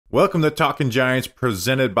Welcome to Talking Giants,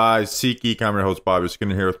 presented by SeatGeek. I'm your host, Bobby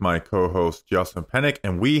Skinner, here with my co-host, Justin Penik,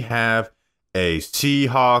 and we have a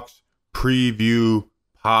Seahawks preview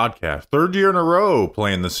podcast. Third year in a row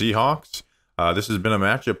playing the Seahawks. This has been a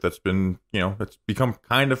matchup that's been, it's become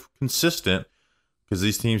kind of consistent because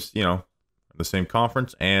these teams, in the same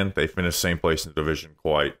conference, and they finish same place in the division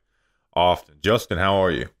quite often. Justin, how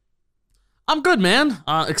are you? I'm good, man.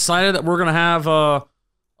 Excited that we're going to have a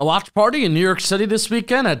watch party in New York City this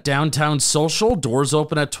weekend at Downtown Social. Doors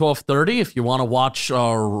open at 12:30 if you want to watch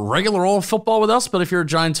regular old football with us. But if you're a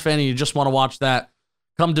Giants fan and you just want to watch that,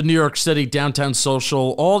 come to New York City, Downtown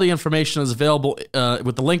Social. All the information is available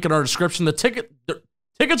with the link in our description. The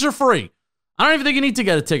tickets are free. I don't even think you need to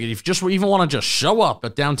get a ticket. If you just even want to just show up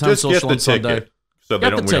at Downtown Social on Sunday. So we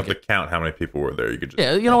don't have to count how many people were there. You could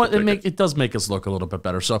just you know what? It does make us look a little bit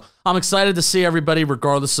better. So I'm excited to see everybody,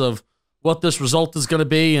 regardless of what this result is going to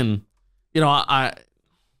be. And, I'm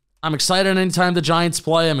excited anytime the Giants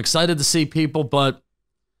play. I'm excited to see people, but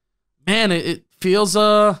man, it feels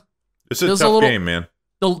it's a tough game, man.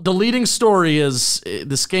 The leading story is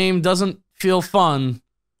this game doesn't feel fun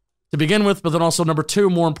to begin with, but then also number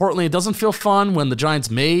two, more importantly, it doesn't feel fun when the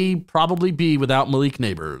Giants may probably be without Malik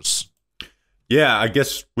Nabers. Yeah, I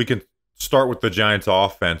guess we can start with the Giants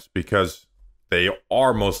offense because they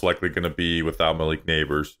are most likely going to be without Malik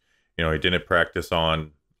Nabers. He didn't practice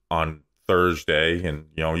on Thursday, and,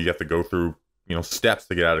 you have to go through, steps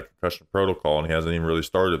to get out of concussion protocol, and he hasn't even really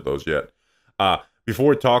started those yet. Before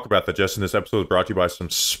we talk about that, Justin, this episode is brought to you by some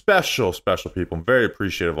special people. I'm very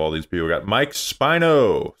appreciative of all these people. We got Mike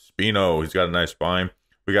Spino. He's got a nice spine.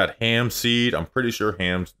 We got Ham Seed. I'm pretty sure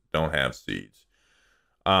hams don't have seeds.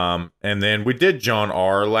 And then we did John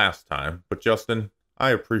R. last time, but Justin, I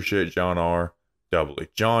appreciate John R. doubly.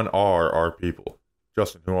 John R. are people.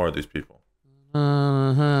 Justin, who are these people?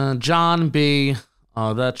 John B.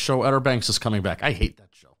 That show, Outer Banks, is coming back. I hate that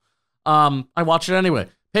show. I watch it anyway.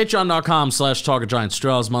 Patreon.com/TalkAGiants.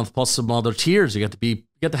 $2 a month plus some other tiers. You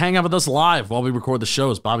get to hang out with us live while we record the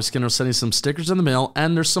shows. Bobby Skinner sending some stickers in the mail,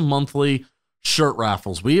 and there's some monthly shirt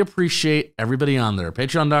raffles. We appreciate everybody on there.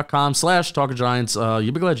 Patreon.com/TalkAGiants.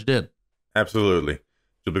 You'll be glad you did. Absolutely.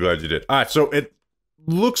 You'll be glad you did. All right, so it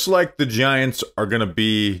looks like the Giants are going to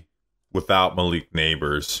be without Malik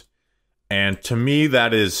Nabers. And to me,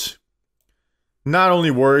 that is not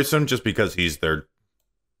only worrisome just because he's their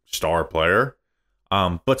star player,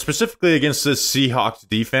 but specifically against this Seahawks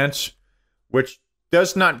defense, which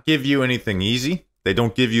does not give you anything easy. They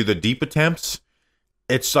don't give you the deep attempts.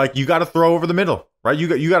 It's like you got to throw over the middle, right?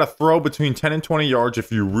 You got to throw between 10 and 20 yards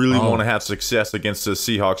if you really want to have success against the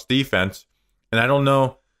Seahawks defense. And I don't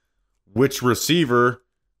know which receiver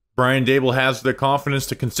Brian Dable has the confidence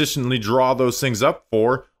to consistently draw those things up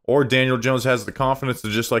for, or Daniel Jones has the confidence to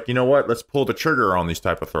just let's pull the trigger on these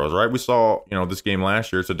type of throws, right? We saw, this game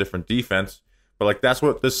last year. It's a different defense, but that's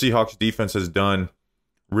what the Seahawks defense has done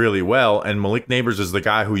really well. And Malik Nabers is the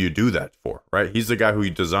guy who you do that for, right? He's the guy who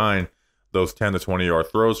you design those 10 to 20 yard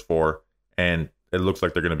throws for, and it looks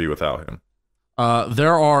like they're going to be without him.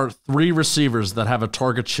 There are 3 receivers that have a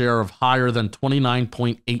target share of higher than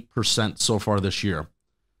 29.8% so far this year.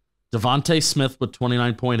 Devontae Smith with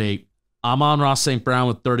 29.8, Amon-Ra St. Brown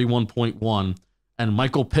with 31.1, and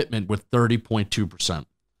Michael Pittman with 30.2%.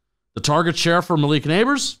 The target share for Malik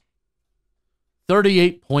Nabers,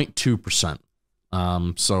 38.2%.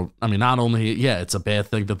 So, not only, it's a bad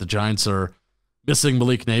thing that the Giants are missing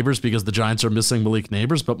Malik Nabers because the Giants are missing Malik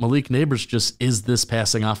Nabers, but Malik Nabers just is this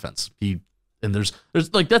passing offense. There's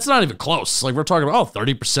that's not even close. We're talking about,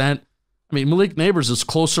 30%. Malik Nabers is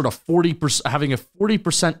closer to 40%, having a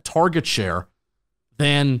 40% target share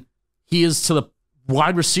than he is to the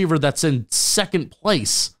wide receiver that's in second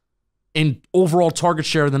place in overall target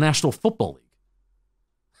share in the National Football League.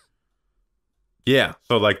 Yeah,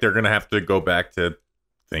 so they're going to have to go back to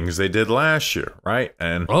things they did last year, right?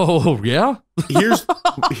 And yeah.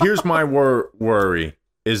 here's my worry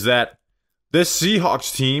is that this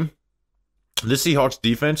Seahawks team, this Seahawks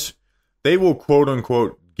defense, they will quote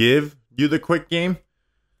unquote give you the quick game,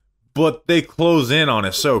 but they close in on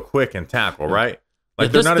it so quick and tackle, right?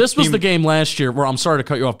 This was the game last year where, I'm sorry to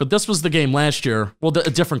cut you off, but this was the game last year. Well,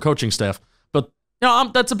 a different coaching staff, but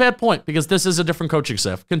that's a bad point because this is a different coaching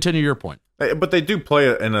staff. Continue your point. But they do play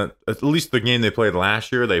at least the game they played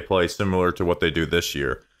last year, they play similar to what they do this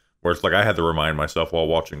year, where it's I had to remind myself while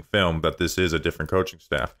watching film that this is a different coaching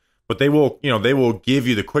staff. But they will give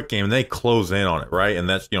you the quick game and they close in on it, right? And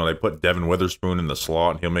that's, they put Devin Witherspoon in the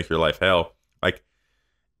slot and he'll make your life hell.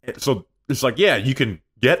 So it's you can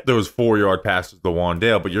get those 4-yard passes to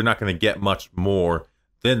Wandale, but you're not going to get much more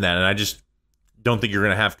than that. And don't think you're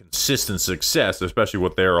going to have consistent success, especially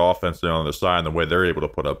with their offense on the side and the way they're able to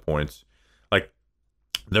put up points. Like,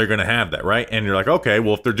 they're going to have that, right? And you're like, okay,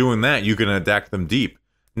 well, if they're doing that, you can attack them deep.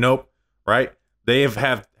 Nope, right? They have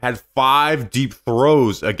had 5 deep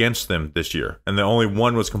throws against them this year, and the only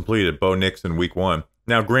one was completed, Bo Nix in week 1.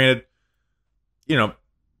 Now, granted, you know,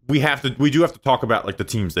 we do have to talk about like the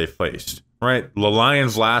teams they faced, right? The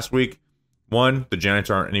Lions last week, the Giants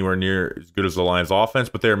aren't anywhere near as good as the Lions offense,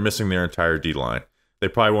 but they're missing their entire D-line. They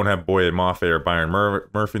probably won't have Boye Mafe or Byron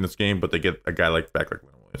Murphy in this game, but they get a guy like Leonard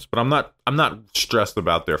Williams. But I'm not stressed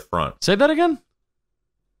about their front. Say that again?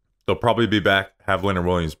 They'll probably be back, have Leonard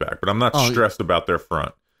Williams back, but I'm not stressed about their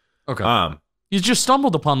front. Okay. You just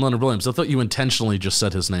stumbled upon Leonard Williams. I thought you intentionally just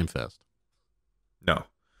said his name fast. No.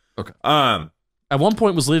 Okay. At one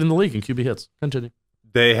point was leading the league in QB hits. Continue.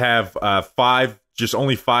 They have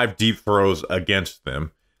only 5 deep throws against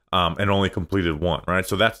them, and only completed 1, right?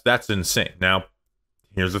 So that's insane. Now,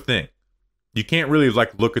 here's the thing. You can't really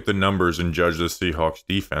like look at the numbers and judge the Seahawks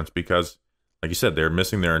defense because, like you said, they're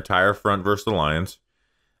missing their entire front versus the Lions.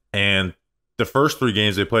 And the first 3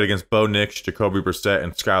 games they played against Bo Nix, Jacoby Brissett,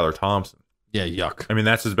 and Skylar Thompson. Yeah, yuck. I mean,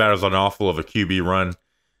 that's as bad as an awful of a QB run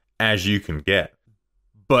as you can get.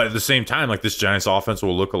 But at the same time, like, this Giants offense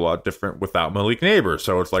will look a lot different without Malik Neighbors.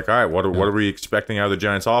 So it's like, all right, what are we expecting out of the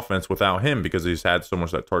Giants offense without him because he's had so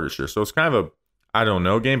much of that target share. So it's kind of a I don't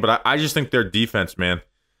know game, but I just think their defense, man,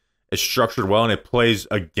 is structured well and it plays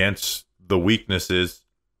against the weaknesses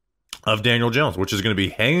of Daniel Jones, which is going to be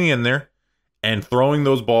hanging in there and throwing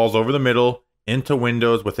those balls over the middle into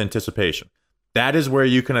windows with anticipation. That is where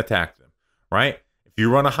you can attack them, right? If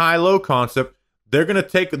you run a high-low concept, they're going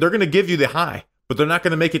to give you the high, but they're not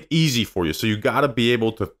going to make it easy for you. So you got to be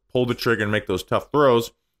able to pull the trigger and make those tough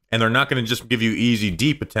throws, and they're not going to just give you easy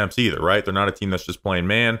deep attempts either, right? They're not a team that's just playing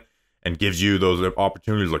man and gives you those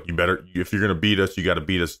opportunities like if you're going to beat us, you got to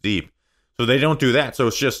beat us deep. So they don't do that. So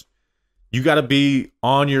it's just you got to be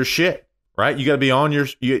on your shit, right? You got to be on your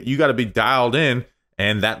you got to be dialed in,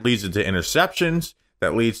 and that leads into interceptions,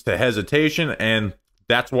 that leads to hesitation, and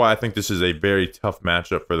that's why I think this is a very tough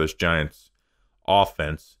matchup for this Giants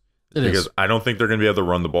offense. Because I don't think they're going to be able to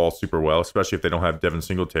run the ball super well, especially if they don't have Devin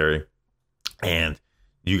Singletary. And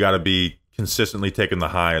you got to be consistently taking the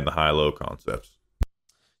high and the high-low concepts.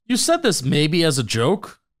 You said this maybe as a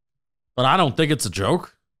joke, but I don't think it's a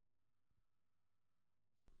joke.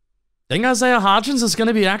 Think Isaiah Hodgins is going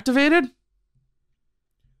to be activated?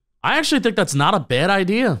 I actually think that's not a bad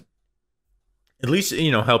idea. At least,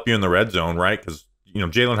 help you in the red zone, right? Because,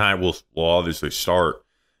 Jalen Hyatt will obviously start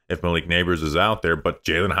if Malik Neighbors is out there. But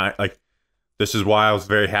Jalen Hyatt, this is why I was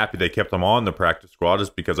very happy they kept him on the practice squad, is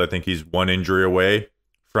because I think he's 1 injury away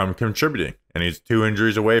from contributing. And he's 2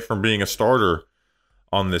 injuries away from being a starter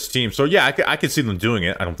on this team. So, yeah, I could see them doing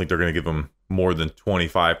it. I don't think they're going to give him more than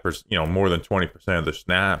 25%, more than 20% of the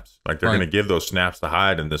snaps. They're going to give those snaps to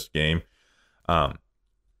Hyatt in this game. But,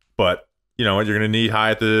 you're going to need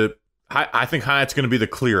Hyatt I think Hyatt's going to be the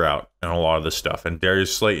clear out in a lot of this stuff. And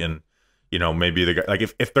Darius Slayton, maybe the guy.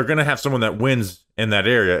 If they're going to have someone that wins in that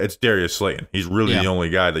area, it's Darius Slayton. He's really the only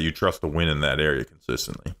guy that you trust to win in that area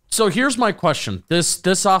consistently. So here's my question.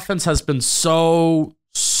 This offense has been so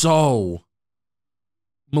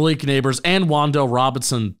Malik Neighbors and Wan'Dale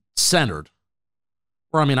Robinson centered.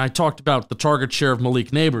 I talked about the target share of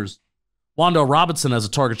Malik Neighbors. Wan'Dale Robinson has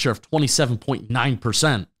a target share of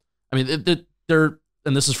 27.9%. They're,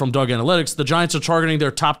 and this is from Doug Analytics, the Giants are targeting their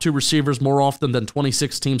top 2 receivers more often than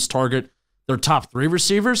 26 teams target their top 3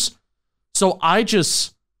 receivers. So I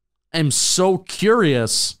just am so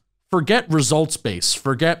curious. Forget results base.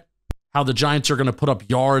 Forget how the Giants are going to put up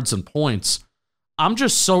yards and points. I'm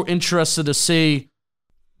just so interested to see,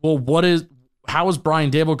 well, how is Brian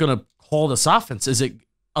Daboll going to call this offense? Is it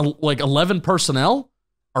like 11 personnel?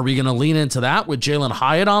 Are we going to lean into that with Jalen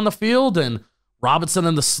Hyatt on the field and Robinson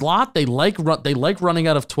in the slot? They like running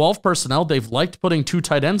out of 12 personnel. They've liked putting 2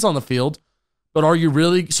 tight ends on the field. But are you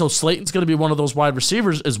really? So Slayton's going to be one of those wide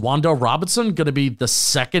receivers. Is Wan'Dale Robinson going to be the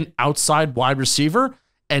second outside wide receiver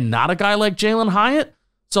and not a guy like Jalen Hyatt?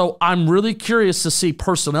 So I'm really curious to see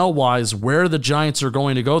personnel-wise where the Giants are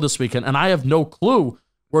going to go this weekend. And I have no clue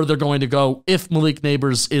where they're going to go if Malik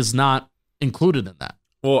Neighbors is not included in that.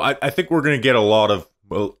 Well, I think we're going to get a lot of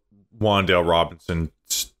Wan'Dale Robinson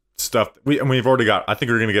stuff. We've already got. I think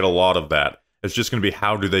we're going to get a lot of that. It's just going to be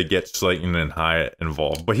how do they get Slayton and Hyatt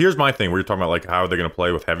involved. But here's my thing: where you're talking about how are they going to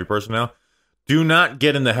play with heavy personnel? Do not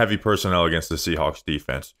get in the heavy personnel against the Seahawks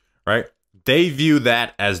defense. Right? They view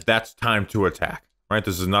that as that's time to attack. Right?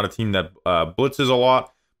 This is not a team that blitzes a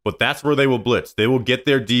lot, but that's where they will blitz. They will get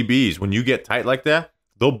their DBs when you get tight like that.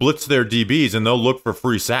 They'll blitz their DBs and they'll look for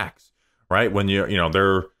free sacks. right? When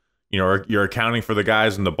you're accounting for the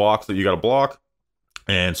guys in the box that you got to block,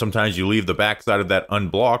 and sometimes you leave the backside of that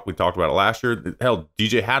unblocked. We talked about it last year. Hell,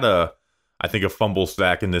 DJ had I think a fumble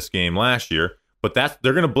sack in this game last year, but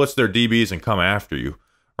they're going to blitz their DBs and come after you,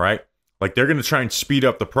 right? Like they're going to try and speed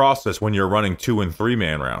up the process when you're running 2 and 3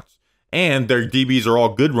 man routes, and their DBs are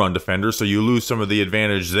all good run defenders, so you lose some of the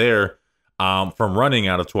advantage there from running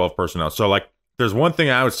out of 12 personnel. So like, there's one thing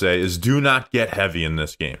I would say is do not get heavy in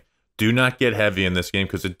this game. Do not get heavy in this game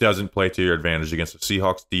because it doesn't play to your advantage against the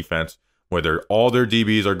Seahawks defense, where all their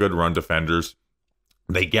DBs are good run defenders.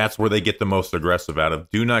 That's where they get the most aggressive out of.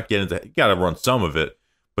 Do not get into. You got to run some of it,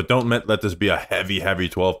 but don't let this be a heavy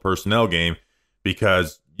 12 personnel game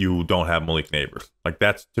because you don't have Malik Neighbors. Like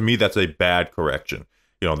to me, that's a bad correction.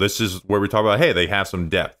 This is where we talk about, hey, they have some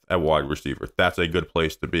depth at wide receiver. That's a good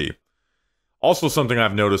place to be. Also, something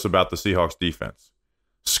I've noticed about the Seahawks defense: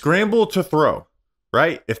 scramble to throw.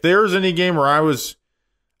 Right? If there's any game where I was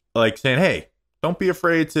like saying, hey, don't be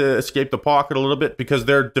afraid to escape the pocket a little bit because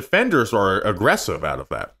their defenders are aggressive out of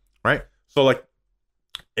that, right? So, like,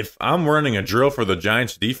 if I'm running a drill for the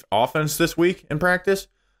Giants offense this week in practice,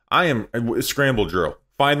 I am a scramble drill.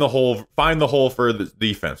 Find the hole for the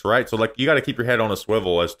defense, right? So, like, you got to keep your head on a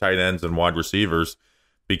swivel as tight ends and wide receivers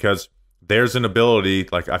because there's an ability,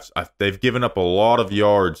 like, they've given up a lot of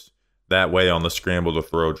yards that way on the scramble to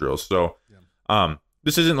throw drills. So,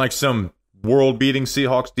 this isn't like some world-beating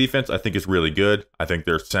Seahawks defense. I think it's really good. I think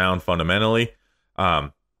they're sound fundamentally.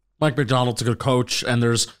 Mike Macdonald's a good coach, and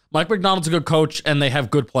they have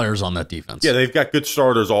good players on that defense. Yeah, they've got good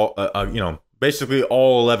starters. Basically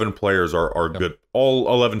all 11 players are good.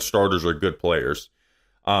 All 11 starters are good players.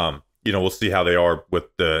 We'll see how they are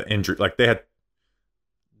with the injury. Like they had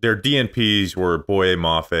their DNPs were Boye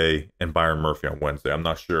Mafe and Byron Murphy on Wednesday. I'm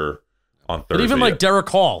not sure on Thursday. But even like Derek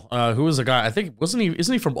Hall, who was a guy, I think, isn't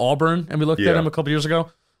he from Auburn? And we looked at him a couple years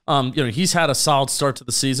ago. He's had a solid start to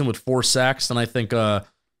the season with 4 sacks, and I think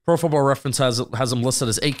Pro Football Reference has him listed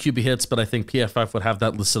as 8 QB hits, but I think PFF would have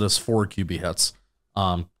that listed as 4 QB hits,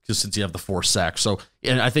 because since you have the 4 sacks. So,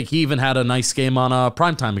 and I think he even had a nice game on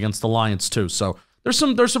primetime against the Lions too. So there's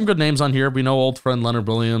some good names on here. We know old friend Leonard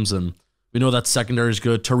Williams, and we know that secondary is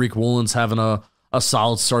good. Tariq Woolen's having a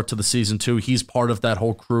solid start to the season too. He's part of that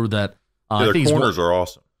whole crew that. Their corners are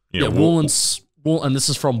awesome. Woolen's, and this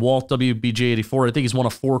is from Walt WBG84. I think he's one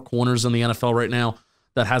of 4 corners in the NFL right now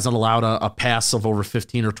that hasn't allowed a pass of over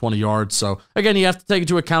 15 or 20 yards. So, again, you have to take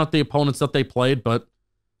into account the opponents that they played, but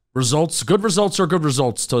good results are good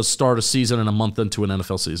results to start a season and a month into an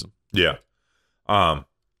NFL season. Yeah. I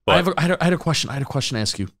had a question. I had a question to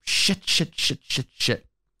ask you. Shit.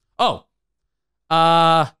 Oh.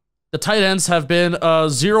 The tight ends have been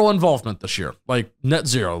 0 involvement this year, like net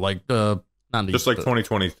 0, like just like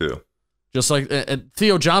 2022. Just like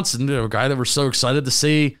Theo Johnson, a guy that we're so excited to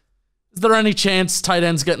see. Is there any chance tight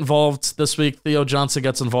ends get involved this week? Theo Johnson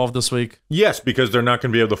gets involved this week? Yes, because they're not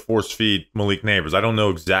going to be able to force feed Malik Neighbors. I don't know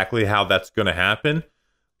exactly how that's going to happen,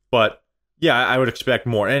 but yeah, I would expect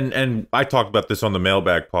more. And I talked about this on the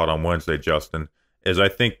mailbag pod on Wednesday, Justin, is I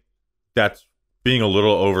think that's being a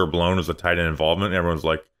little overblown as a tight end involvement. Everyone's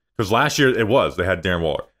like, because last year they had Darren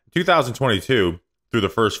Waller. 2022, through the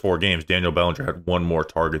first 4 games, Daniel Bellinger had 1 more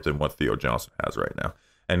target than what Theo Johnson has right now.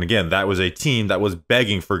 And again, that was a team that was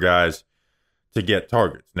begging for guys to get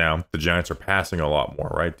targets. Now, the Giants are passing a lot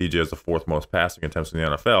more, right? DJ has the 4th most passing attempts in the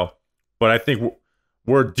NFL. But I think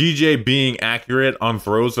we're DJ being accurate on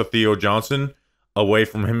throws to Theo Johnson away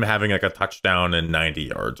from him having like a touchdown and 90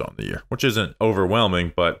 yards on the year, which isn't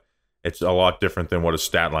overwhelming, but it's a lot different than what his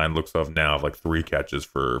stat line looks of now of like 3 catches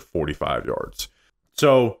for 45 yards.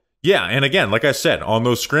 So, yeah, and again, like I said, on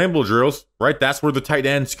those scramble drills, right, that's where the tight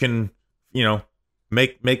ends can,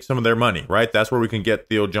 make some of their money, right? That's where we can get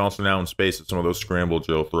Theo Johnson out in space at some of those scramble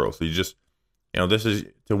drill throws. So you just, this is,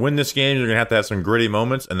 to win this game, you're going to have some gritty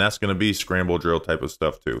moments, and that's going to be scramble drill type of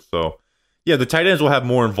stuff too. So, yeah, the tight ends will have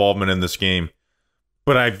more involvement in this game,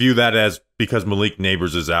 but I view that as because Malik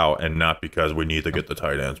Neighbors is out and not because we need to get the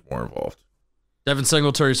tight ends more involved. Devin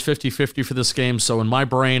Singletary's 50-50 for this game. So in my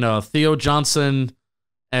brain, Theo Johnson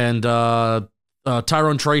and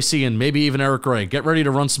Tyrone Tracy and maybe even Eric Gray. Get ready to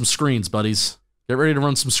run some screens, buddies. Get ready to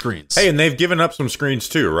run some screens. Hey, and they've given up some screens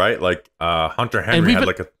too, right? Like Hunter Henry had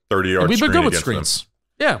like a 30-yard screen. We've been good with screens.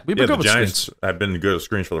 Them. Yeah, we've been good with Giants screens. Have been good at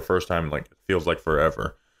screens for the first time, like it feels like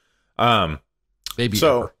forever. Maybe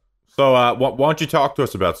so. So why don't you talk to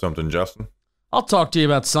us about something, Justin? I'll talk to you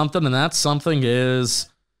about something, and that something is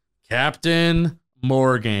Captain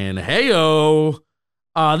Morgan. Heyo!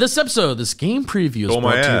 This game preview is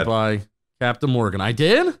brought to you by Captain Morgan. I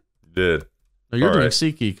did? You did. No, you're doing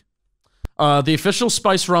SeatGeek. the official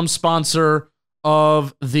spice rum sponsor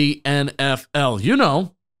of the NFL. You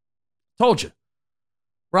know, told you.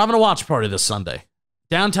 We're having a watch party this Sunday.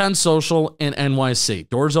 Downtown Social in NYC.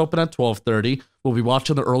 Doors open at 12:30. We'll be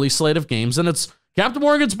watching the early slate of games, and it's Captain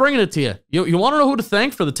Morgan's bringing it to you. You want to know who to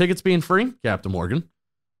thank for the tickets being free? Captain Morgan.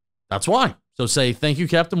 That's why. So say thank you,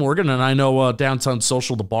 Captain Morgan. And I know Downtown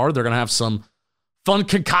Social, the bar, they're going to have some fun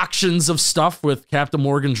concoctions of stuff with Captain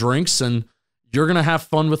Morgan drinks, and you're going to have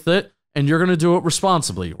fun with it, and you're going to do it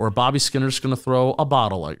responsibly, or Bobby Skinner's going to throw a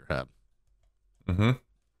bottle at your head.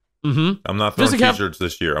 I'm not throwing T-shirts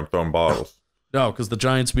this year. I'm throwing bottles. No, because the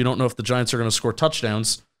Giants, we don't know if the Giants are going to score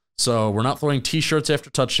touchdowns. So we're not throwing T-shirts after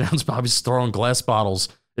touchdowns. Bobby's throwing glass bottles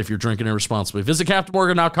if you're drinking irresponsibly. Visit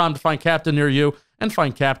CaptainMorgan.com to find Captain near you and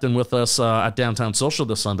find Captain with us at Downtown Social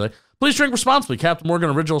this Sunday. Please drink responsibly. Captain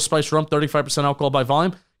Morgan Original Spice Rum, 35% alcohol by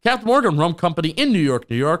volume. Captain Morgan Rum Company in New York,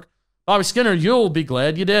 New York. Bobby Skinner, you'll be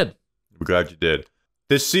glad you did. We're glad you did.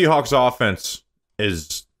 This Seahawks offense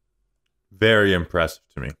is very impressive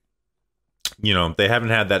to me. You know, they haven't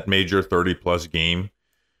had that major 30-plus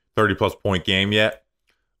point game yet,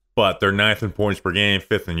 but they're 9th in points per game,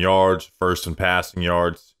 5th in yards, 1st in passing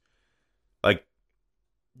yards. Like,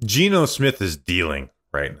 Geno Smith is dealing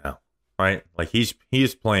right now, right? Like, he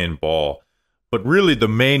is playing ball. But really, the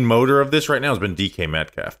main motor of this right now has been DK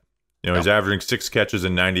Metcalf. You know, he's averaging 6 catches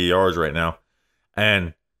and 90 yards right now.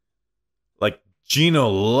 And, like, Geno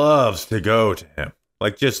loves to go to him.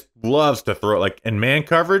 Like, just loves to throw. Like, in man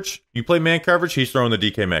coverage, you play man coverage, he's throwing the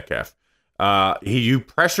DK Metcalf. You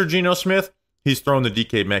pressure Geno Smith, he's throwing the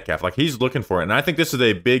DK Metcalf. Like, he's looking for it. And I think this is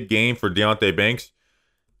a big game for Deonte Banks,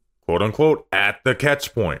 quote unquote, at the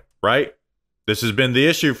catch point, right? This has been the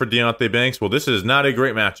issue for Deonte Banks. Well, this is not a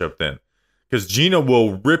great matchup then, because Geno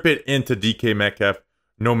will rip it into DK Metcalf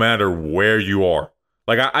no matter where you are.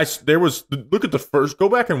 Like, look at the first, go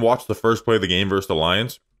back and watch the first play of the game versus the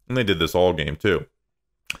Lions. And they did this all game too.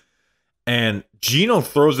 And Geno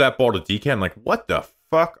throws that ball to DK. I'm like, what the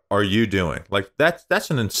fuck are you doing? Like,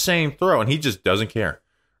 that's an insane throw, and he just doesn't care,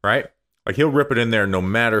 right? Like, he'll rip it in there no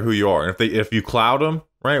matter who you are. And if you cloud him,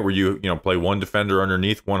 right, where you play one defender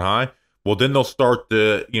underneath, one high, well, then they'll start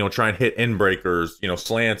to try and hit in breakers,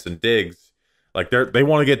 slants and digs. Like, they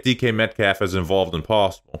want to get DK Metcalf as involved as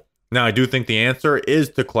possible. Now, I do think the answer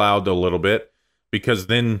is to cloud a little bit, because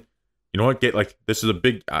then you know what? This is a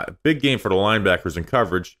big game for the linebackers in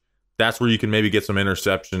coverage. That's where you can maybe get some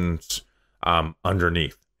interceptions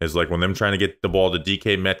underneath. Is like when them trying to get the ball to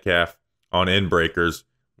DK Metcalf on end breakers,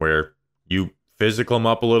 where you physical them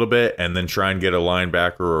up a little bit and then try and get a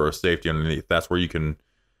linebacker or a safety underneath. That's where you can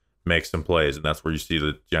make some plays, and that's where you see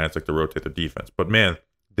the Giants like to rotate their defense. But man,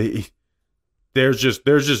 there's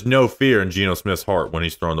just no fear in Geno Smith's heart when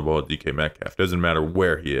he's throwing the ball at DK Metcalf. Doesn't matter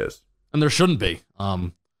where he is, and there shouldn't be.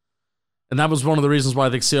 And that was one of the reasons why I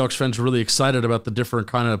think Seahawks fans are really excited about the different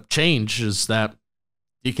kind of change, is that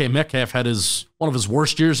DK Metcalf had one of his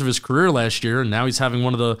worst years of his career last year, and now he's having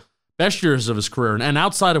one of the best years of his career. And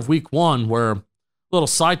outside of week 1, where, a little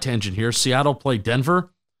side tangent here, Seattle played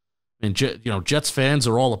Denver, and Jets fans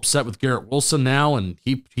are all upset with Garrett Wilson now, and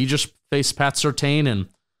he just faced Pat Surtain, and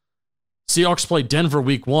Seahawks played Denver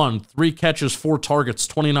week 1, 3 catches, 4 targets,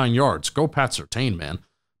 29 yards. Go Pat Surtain, man.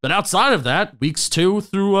 But outside of that, weeks 2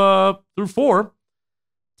 through 4,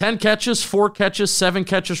 10 catches, 4 catches, 7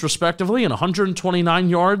 catches respectively, and 129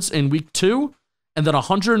 yards in week 2, and then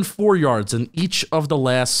 104 yards in each of the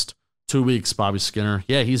last 2 weeks. Bobby Skinner,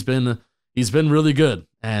 yeah, he's been really good,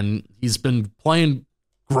 and he's been playing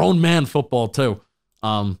grown man football too.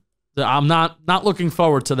 I'm not looking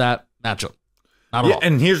forward to that matchup. Not at all.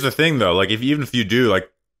 And here's the thing though, like even if you do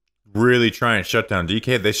really try and shut down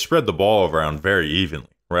DK, they spread the ball around very evenly.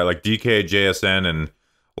 Right, like DK, JSN, and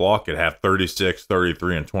Lockett have 36,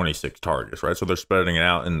 33, and 26 targets, right? So they're spreading it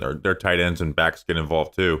out, and their tight ends and backs get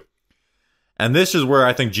involved too. And this is where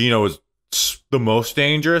I think Geno is the most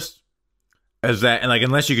dangerous, and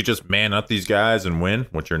unless you could just man up these guys and win,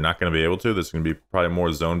 which you're not going to be able to, this is going to be probably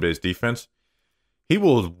more zone-based defense, he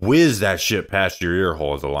will whiz that shit past your ear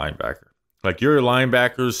hole as a linebacker. Like, your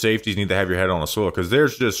linebackers, safeties need to have your head on a swivel, because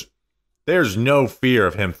there's no fear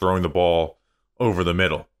of him throwing the ball over the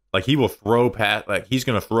middle. Like, he will throw past, like, he's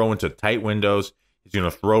going to throw into tight windows. He's going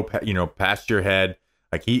to throw, past your head.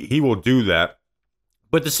 Like, he will do that.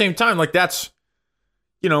 But at the same time, like, that's,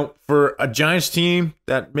 for a Giants team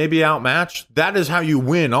that may be outmatched, that is how you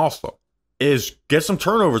win also, is get some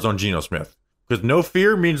turnovers on Geno Smith. Because no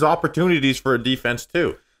fear means opportunities for a defense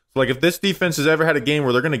too. So, like, if this defense has ever had a game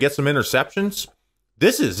where they're going to get some interceptions,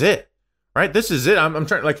 this is it, right? This is it. I'm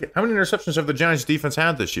trying, like, how many interceptions have the Giants defense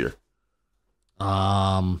had this year?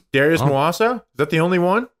 Darius Muasa? Is that the only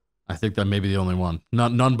one? I think that may be the only one.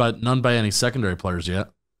 None by any secondary players yet.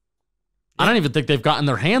 I don't even think they've gotten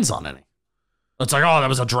their hands on any. It's like, oh, that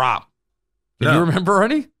was a drop. Can you remember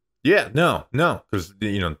any? Yeah, no, because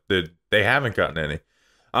they haven't gotten any.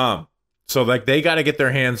 So like they got to get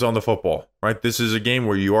their hands on the football, right? This is a game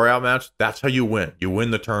where you are outmatched. That's how you win. You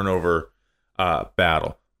win the turnover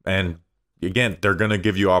battle, and again, they're going to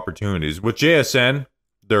give you opportunities with JSN.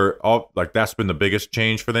 They're all like that's been the biggest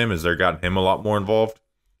change for them is they're gotten him a lot more involved.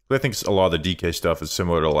 But I think a lot of the DK stuff is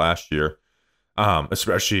similar to last year,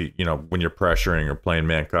 especially when you're pressuring or playing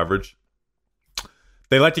man coverage.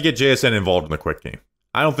 They like to get JSN involved in the quick game.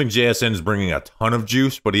 I don't think JSN is bringing a ton of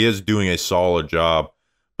juice, but he is doing a solid job.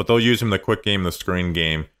 But they'll use him in the quick game, the screen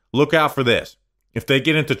game. Look out for this. If they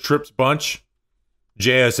get into Tripp's bunch,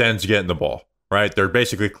 JSN's getting the ball, right? They're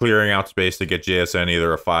basically clearing out space to get JSN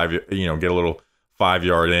either get a little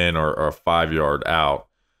 5-yard in or a 5-yard out.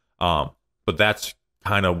 But that's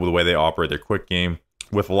kind of the way they operate their quick game.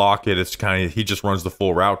 With Lockett, it's kind of he just runs the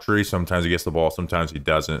full route tree. Sometimes he gets the ball, sometimes he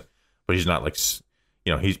doesn't. But he's not like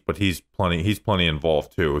he's plenty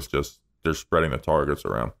involved too. It's just they're spreading the targets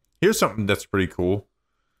around. Here's something that's pretty cool.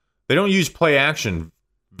 They don't use play action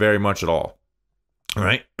very much at all. All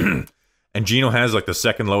right? And Geno has like the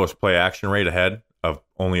second lowest play action rate ahead of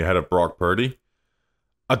Brock Purdy.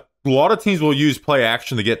 A lot of teams will use play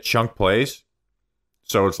action to get chunk plays.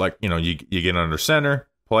 So it's like, you get under center,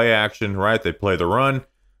 play action, right? They play the run.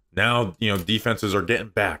 Now, defenses are getting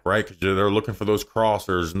back, right? Because they're looking for those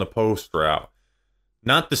crossers in the post route.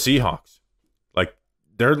 Not the Seahawks. Like,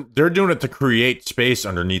 they're doing it to create space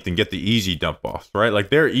underneath and get the easy dump offs, right? Like,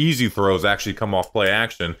 their easy throws actually come off play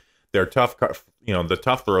action. Their tough, the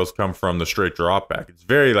tough throws come from the straight drop back. It's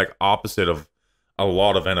very, like, opposite of a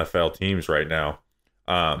lot of NFL teams right now.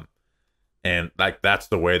 And like that's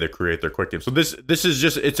the way they create their quick game. So this is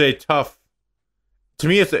just it's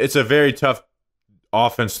a very tough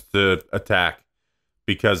offense to attack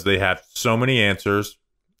because they have so many answers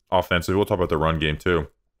offensively. We'll talk about the run game too.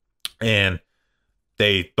 And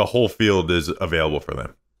the whole field is available for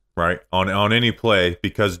them, right? On any play,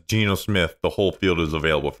 because Geno Smith, the whole field is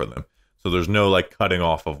available for them. So there's no like cutting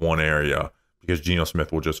off of one area because Geno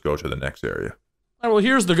Smith will just go to the next area. All right, well,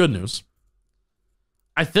 here's the good news.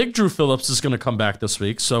 I think Drew Phillips is going to come back this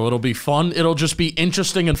week, so it'll be fun. It'll just be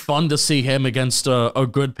interesting and fun to see him against a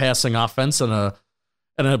good passing offense and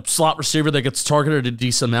a slot receiver that gets targeted a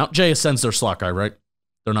decent amount. JSN's their slot guy, right?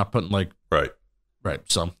 They're not putting right.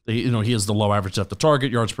 So he has the low average depth of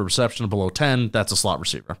target, yards per reception below 10. That's a slot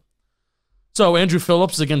receiver. So Andrew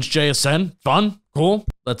Phillips against JSN, fun, cool.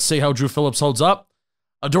 Let's see how Drew Phillips holds up.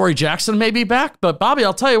 Adoree Jackson may be back, but Bobby,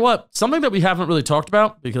 I'll tell you what, something that we haven't really talked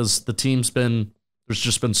about because the team's been. There's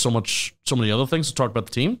just been so many other things to talk about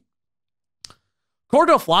the team.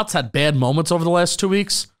 Cordell Flot's had bad moments over the last 2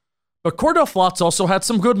 weeks, but Cordell Flot's also had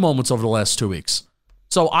some good moments over the last 2 weeks.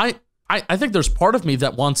 So I think there's part of me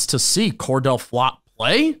that wants to see Cordell Flot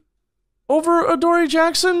play over Adoree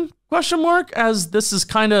Jackson, ? As this is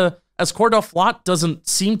as Cordell Flot doesn't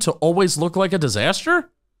seem to always look like a disaster? ?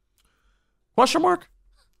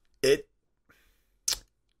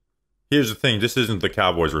 Here's the thing. This isn't the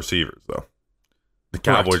Cowboys receivers, though. The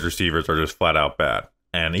Cowboys receivers are just flat out bad.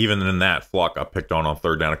 And even in that, Flock got picked on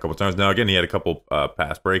third down a couple times. Now, again, he had a couple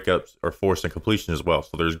pass breakups or forced incompletion as well.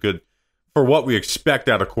 So there's good for what we expect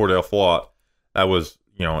out of Cordell Flott. That was,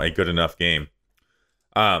 a good enough game.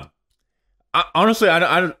 Honestly,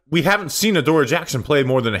 we haven't seen Adoree Jackson play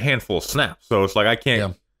more than a handful of snaps. So it's like I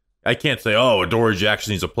can't say, oh, Adoree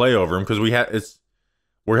Jackson needs a play over him because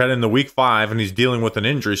we're heading into week 5 and he's dealing with an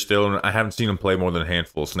injury still, and I haven't seen him play more than a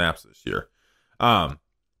handful of snaps this year.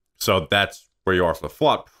 So that's where you are. So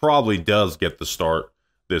Flott probably does get the start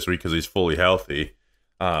this week because he's fully healthy.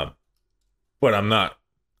 But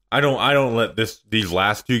I don't let these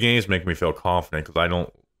last 2 games make me feel confident because I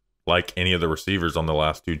don't like any of the receivers on the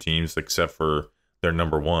last 2 teams except for their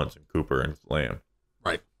number ones, Cooper and Lamb.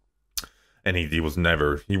 Right. And he wasn't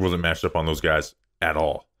matched up on those guys at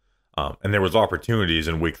all. And there was opportunities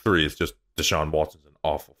in week 3. It's just Deshaun Watson's an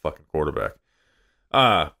awful fucking quarterback.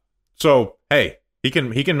 So hey, he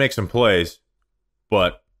can make some plays,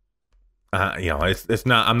 but it's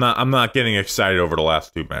not. I'm not getting excited over the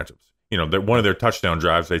last 2 matchups. One of their touchdown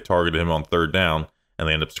drives, they targeted him on third down and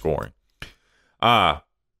they end up scoring.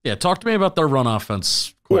 Yeah, talk to me about their run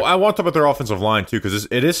offense. Quick. Well, I want to talk about their offensive line too because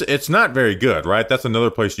it's not very good, right? That's another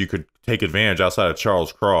place you could take advantage outside of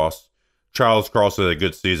Charles Cross. Charles Cross had a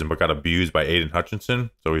good season, but got abused by Aiden Hutchinson,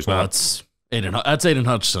 so he's not. That's Aiden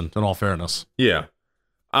Hutchinson. In all fairness, yeah.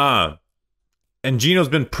 And Geno's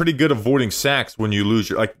been pretty good avoiding sacks when you lose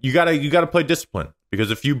you gotta play discipline because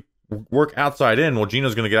if you work outside in, well,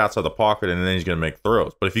 Geno's going to get outside the pocket and then he's going to make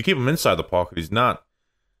throws. But if you keep him inside the pocket, he's not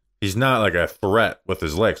like a threat with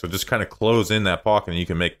his legs. So just kind of close in that pocket and you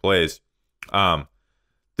can make plays.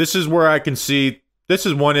 This is where I can see, this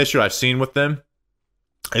is one issue I've seen with them,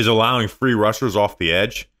 is allowing free rushers off the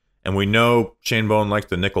edge. And we know Shane Bowen likes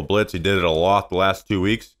the nickel blitz. He did it a lot the last 2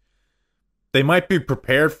 weeks. They might be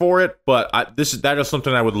prepared for it, but that is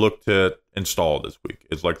something I would look to install this week.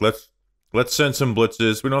 It's like, let's send some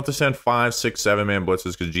blitzes. We don't have to send 5, 6, 7-man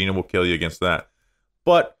blitzes because Geno will kill you against that.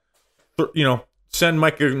 But, send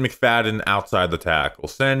Micah McFadden outside the tackle.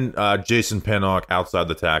 Send Jason Pinnock outside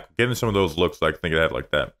the tackle. Getting some of those looks like think of that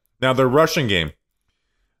like that. Now, their rushing game.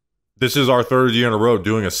 This is our third year in a row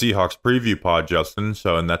doing a Seahawks preview pod, Justin.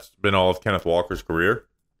 And that's been all of Kenneth Walker's career.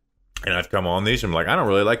 And I've come on these and I'm like, I don't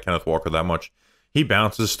really like Kenneth Walker that much. He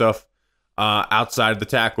bounces stuff outside the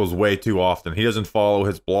tackles way too often. He doesn't follow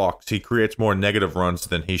his blocks. He creates more negative runs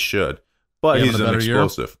than he should. But he's an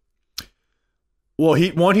explosive. Well,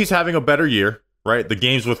 he's having a better year, right? The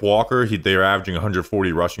games with Walker, they're averaging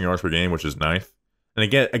 140 rushing yards per game, which is ninth. And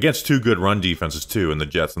again, against two good run defenses too, in the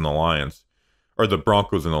Jets and the Lions. Or the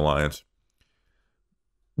Broncos and the Lions.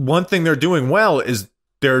 One thing they're doing well is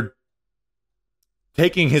they're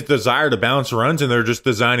taking his desire to bounce runs and they're just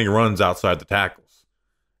designing runs outside the tackles.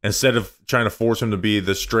 Instead of trying to force him to be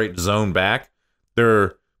the straight zone back,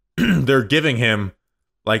 they're giving him,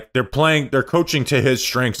 like, they're coaching to his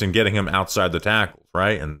strengths and getting him outside the tackles,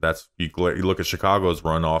 right? And that's, you look at Chicago's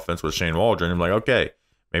run offense with Shane Waldron and you're like, okay,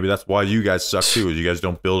 maybe that's why you guys suck too, is you guys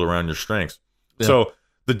don't build around your strengths. Yeah. So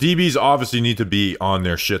the DBs obviously need to be on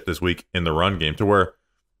their shit this week in the run game to where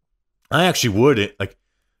I actually would, like,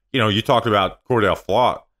 you talked about Cordell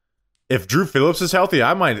Flott. If Drew Phillips is healthy,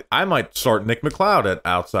 I might start Nick McLeod at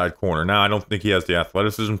outside corner. Now, I don't think he has the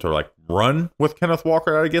athleticism to like run with Kenneth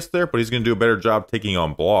Walker out of gets there, but he's going to do a better job taking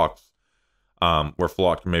on blocks where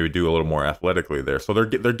Flott can maybe do a little more athletically there. So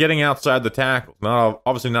they're getting outside the tackles. Now,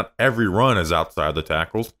 obviously, not every run is outside the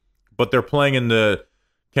tackles, but they're playing into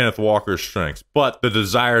Kenneth Walker's strengths. But the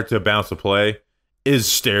desire to bounce the play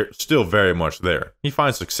is still very much there. He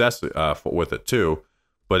finds success with it too,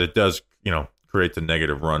 but it does, create the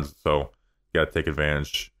negative runs. So you got to take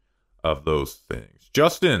advantage of those things.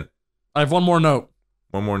 Justin, I have one more note.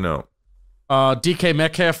 DK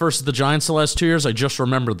Metcalf versus the Giants the last 2 years. I just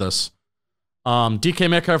remembered this. DK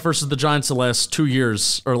Metcalf versus the Giants the last 2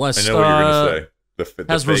 years or less. I know what you're going to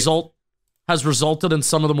say. Has resulted in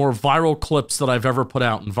some of the more viral clips that I've ever put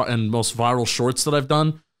out and most viral shorts that I've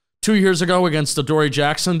done. 2 years ago against Adoree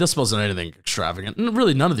Jackson, this wasn't anything extravagant. And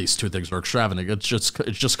really, none of these two things are extravagant. It's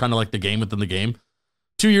just kind of like the game within the game.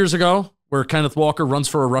 2 years ago, where Kenneth Walker runs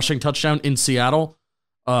for a rushing touchdown in Seattle,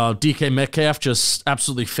 DK Metcalf just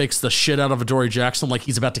absolutely fakes the shit out of Adoree Jackson like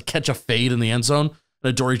he's about to catch a fade in the end zone.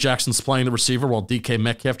 And Adoree Jackson's playing the receiver while DK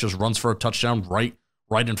Metcalf just runs for a touchdown right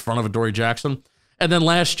in front of Adoree Jackson. And then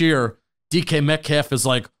last year, DK Metcalf is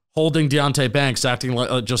like holding Deonte Banks, acting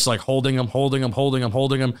like just like holding him.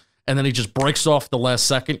 And then he just breaks off the last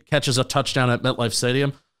second, catches a touchdown at MetLife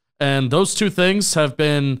Stadium. And those two things have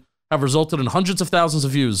resulted in hundreds of thousands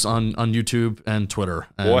of views on YouTube and Twitter.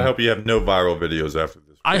 And well, I hope you have no viral videos after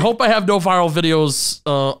this. I hope I have no viral videos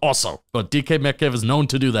also. But DK Metcalf is known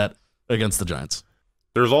to do that against the Giants.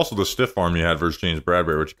 There's also the stiff arm you had versus James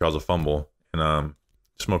Bradbury, which caused a fumble. And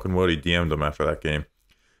Smoking Woody DM'd him after that game.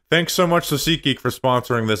 Thanks so much to SeatGeek for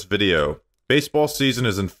sponsoring this video. Baseball season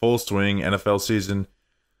is in full swing. NFL season.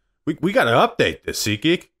 We got to update this,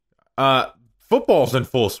 SeatGeek. Football's in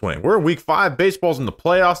full swing. We're in week 5. Baseball's in the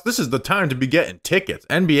playoffs. This is the time to be getting tickets.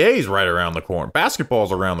 NBA's right around the corner.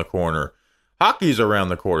 Basketball's around the corner. Hockey's around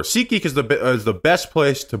the corner. SeatGeek is the best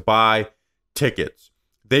place to buy tickets.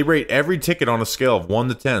 They rate every ticket on a scale of 1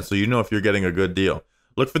 to 10, so you know if you're getting a good deal.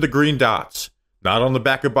 Look for the green dots. Not on the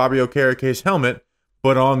back of Bobby Okereke's helmet,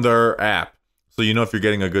 but on their app, so you know if you're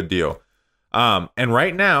getting a good deal. And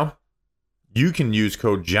right now, you can use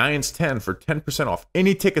code GIANTS10 for 10% off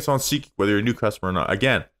any tickets on SeatGeek, whether you're a new customer or not.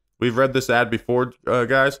 Again, we've read this ad before,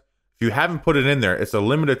 guys. If you haven't put it in there, it's a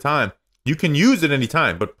limited time. You can use it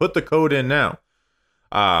anytime, but put the code in now.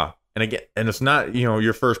 And it's not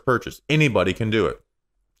your first purchase. Anybody can do it.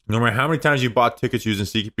 No matter how many times you bought tickets using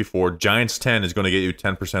SeatGeek before, GIANTS10 is going to get you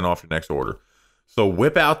 10% off your next order. So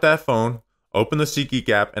whip out that phone, open the SeatGeek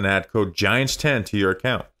app, and add code GIANTS10 to your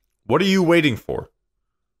account. What are you waiting for?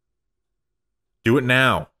 Do it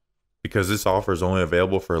now, because this offer is only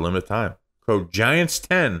available for a limited time. Code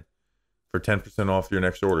GIANTS10 for 10% off your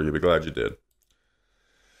next order. You'll be glad you did.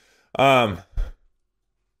 That's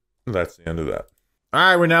the end of that. All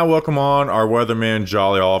right, we now welcome on our weatherman,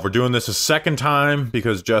 Jolly Olive. We're doing this a second time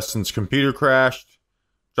because Justin's computer crashed.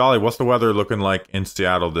 Jolly, what's the weather looking like in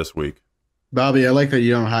Seattle this week? Bobby, I like that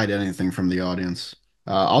you don't hide anything from the audience.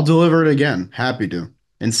 I'll deliver it again. Happy to.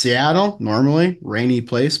 In Seattle, normally rainy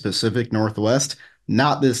place, Pacific Northwest.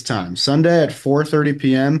 Not this time. Sunday at 4:30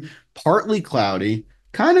 p.m., partly cloudy,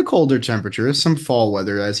 kind of colder temperatures, some fall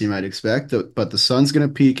weather as you might expect, but the sun's going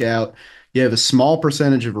to peek out. You have a small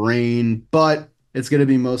percentage of rain, but it's going to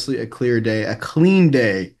be mostly a clear day, a clean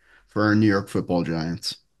day for our New York Football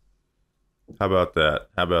Giants. How about that?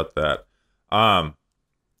 How about that? Um,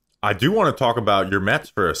 I do want to talk about your Mets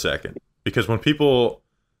for a second because when people,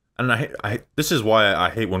 and this is why I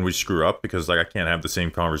hate when we screw up because like I can't have the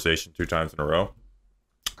same conversation two times in a row.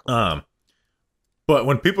 Um, but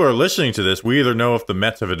when people are listening to this, we either know if the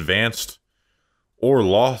Mets have advanced or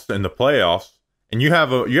lost in the playoffs, and you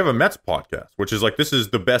have a Mets podcast, which is like this is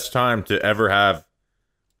the best time to ever have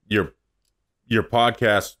your your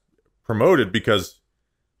podcast promoted because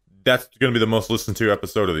that's going to be the most listened to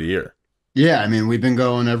episode of the year. Yeah, I mean, we've been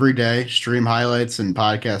going every day, stream highlights and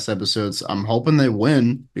podcast episodes. I'm hoping they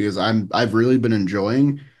win because I've really been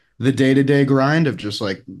enjoying the day-to-day grind of just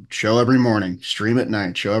like show every morning, stream at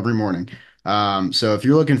night, show every morning. So if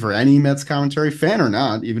you're looking for any Mets commentary, fan or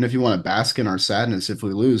not, even if you want to bask in our sadness if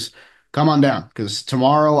we lose, come on down because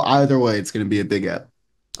tomorrow, either way, it's going to be a big ep.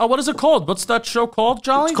 Oh, what is it called? What's that show called, It's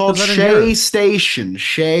Jolly? called Because I didn't hear Shea it. Station,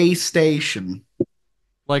 Shea Station,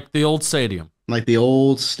 Like the old stadium. like the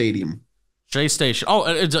old stadium. Shea Station.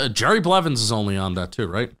 Oh, Jerry Blevins is only on that too,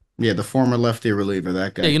 right? Yeah, the former lefty reliever,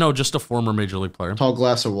 that Yeah, guy. just a former major league player. Tall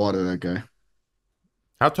glass of water, that guy.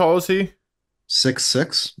 How tall is he?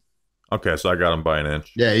 6'6". Okay, so I got him by an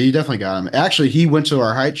inch. Yeah, you definitely got him. Actually, he went to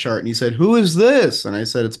our height chart and he said, "Who is this?" And I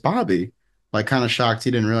said, "It's Bobby." Like, kind of shocked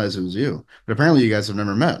he didn't realize it was you. But apparently, you guys have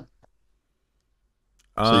never met,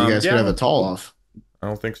 so you guys Yeah, could have a tall off. I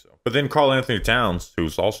don't think so. But then Carl Anthony Towns,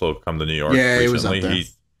 who's also come to New York Yeah, he was recently, up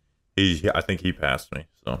there. I think he passed me.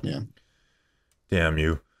 So Yeah. damn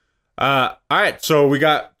you. All right, so we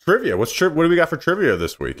got trivia. What do we got for trivia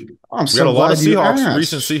this week? Oh, I'm We got a so lot of glad you Seahawks,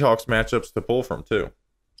 recent asked. Seahawks matchups to pull from too.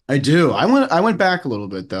 I do. I went back a little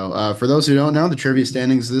bit though. For those who don't know, the trivia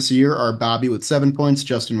standings this year are Bobby with 7 points,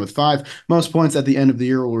 Justin with five. Most points at the end of the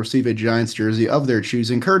year will receive a Giants jersey of their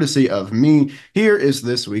choosing, courtesy of me. Here is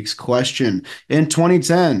this week's question. In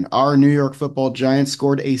 2010, our New York Football Giants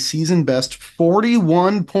scored a season best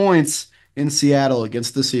 41 points in Seattle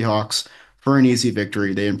against the Seahawks for an easy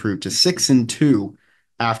victory. They improved to 6-2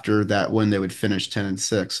 after that win. They would finish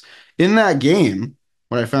 10-6. In that game,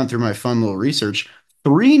 what I found through my fun little research,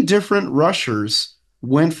 three different rushers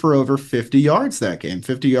went for over 50 yards that game,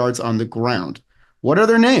 50 yards on the ground. What are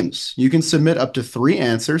their names? You can submit up to three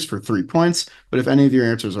answers for 3 points, but if any of your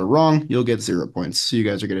answers are wrong, you'll get 0 points. So you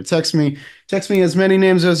guys are going to text me. Text me as many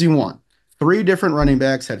names as you want. Three different running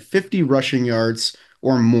backs had 50 rushing yards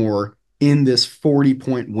or more in this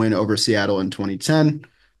 40-point win over Seattle in 2010.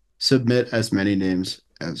 Submit as many names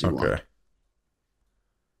as you want. Okay.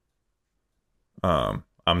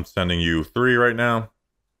 I'm sending you three right now.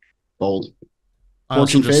 Bold. I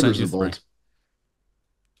also Fortune just sent favors you the three. bold.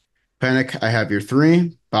 Panic, I have your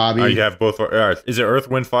three. Bobby, You have both. All right. Is it Earth,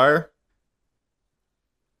 Wind, Fire?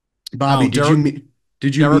 Bobby, Oh, did you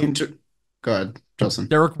mean Derek- to go ahead, Justin?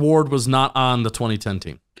 Derek Ward was not on the 2010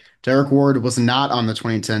 team. Derek Ward was not on the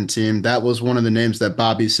 2010 team. That was one of the names that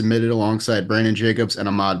Bobby submitted alongside Brandon Jacobs and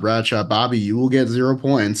Ahmad Bradshaw. Bobby, you will get 0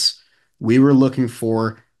 points. We were looking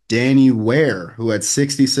for Danny Ware, who had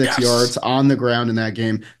 66 Yes. yards on the ground in that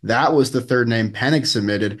game. That was the third name Penick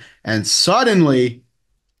submitted. And suddenly,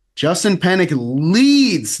 Justin Penik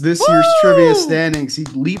leads this year's trivia standings. He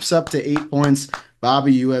leaps up to 8 points.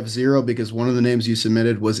 Bobby, you have zero because one of the names you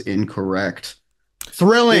submitted was incorrect.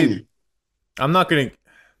 Thrilling. I'm not gonna.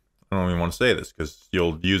 I don't even want to say this because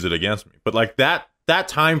you'll use it against me. But like that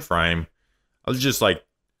time frame, I was just like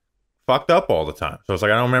fucked up all the time. So it's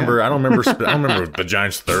like I don't remember. I don't remember the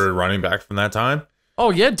Giants' third running back from that time.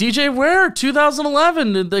 Oh, yeah, DJ Ware,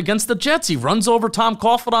 2011 against the Jets. He runs over Tom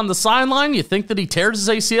Coughlin on the sideline. You think that he tears his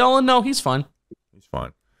ACL, and no, he's fine. He's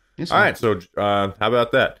fine. Yes, All right. So how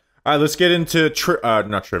about that? All right. Let's get into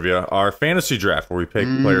not trivia. Our fantasy draft where we pick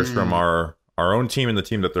players from our own team and the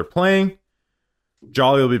team that they're playing.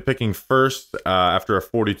 Jolly will be picking first after a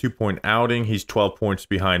 42-point outing. He's 12 points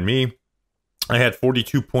behind me. I had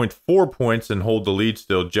 42.4 points and hold the lead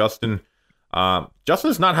still. Justin's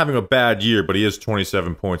not having a bad year, but he is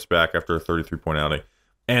 27 points back after a 33-point outing.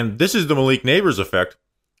 And this is the Malik Neighbors effect.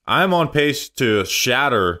 I'm on pace to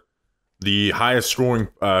shatter the highest scoring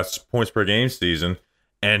points per game season.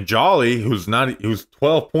 And Jolly, who's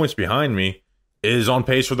 12 points behind me, is on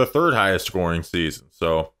pace for the third highest scoring season.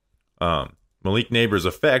 So Malik Neighbors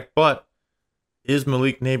effect, but is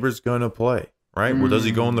Malik Neighbors going to play? Right? Or does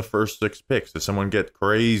he go in the first 6 picks? Does someone get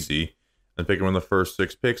crazy and pick him in the first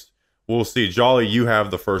 6 picks? We'll see. Jolly, you have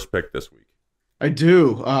the first pick this week. I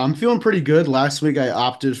do. I'm feeling pretty good. Last week, I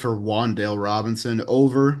opted for Wan'Dale Robinson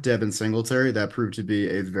over Devin Singletary. That proved to be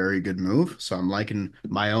a very good move. So I'm liking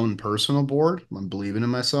my own personal board. I'm believing in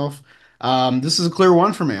myself. This is a clear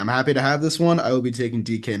one for me. I'm happy to have this one. I will be taking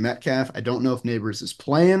DK Metcalf. I don't know if Neighbors is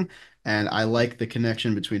playing, and I like the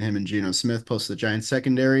connection between him and Geno Smith. Plus, the Giants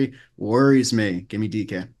secondary worries me. Give me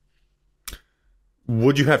DK.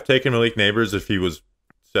 Would you have taken Malik Neighbors if he was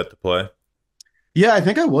set to play? Yeah, I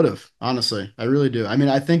think I would have, honestly. I really do. I mean,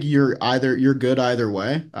 I think you're good either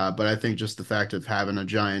way, but I think just the fact of having a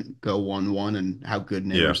giant go 1-1 and how good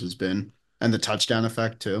Neighbors has been and the touchdown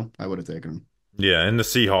effect too, I would have taken him. Yeah, and the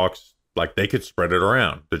Seahawks, like they could spread it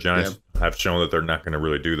around. The Giants have shown that they're not going to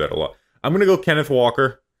really do that a lot. I'm going to go Kenneth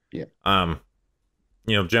Walker. Yeah.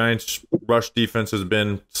 Giants rush defense has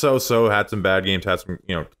been so, had some bad games, had some,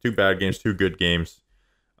 2 bad games, 2 good games.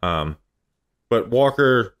 But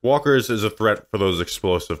Walker is a threat for those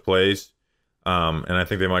explosive plays. And I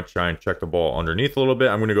think they might try and check the ball underneath a little bit.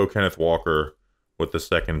 I'm going to go Kenneth Walker with the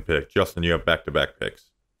second pick. Justin, you have back-to-back picks.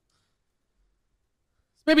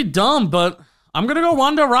 It's maybe dumb, but I'm going to go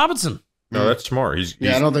Wan'Dale Robinson. No, that's smart.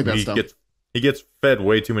 I don't think that's dumb. He gets fed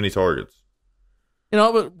way too many targets.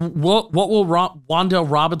 What will Wan'Dale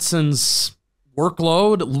Robinson's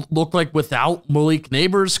workload look like without Malik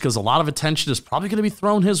Neighbors? Because a lot of attention is probably going to be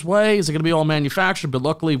thrown his way. Is it going to be all manufactured? But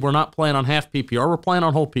luckily, we're not playing on half PPR. We're playing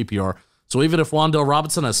on whole PPR. So even if Wan'Dale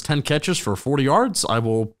Robinson has 10 catches for 40 yards, I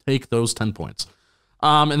will take those 10 points.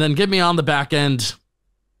 And then give me on the back end.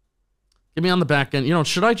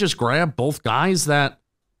 Should I just grab both guys that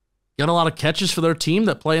get a lot of catches for their team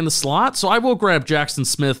that play in the slot? So I will grab Jackson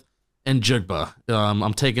Smith and Jigba.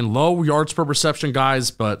 I'm taking low yards per reception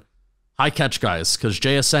guys, but high catch guys, because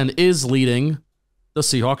JSN is leading the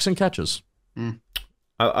Seahawks in catches.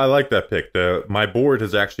 I like that pick. My board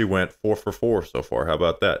has actually went 4 for 4 so far. How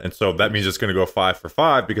about that? And so that means it's going to go 5 for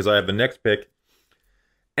 5 because I have the next pick.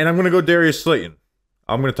 And I'm going to go Darius Slayton.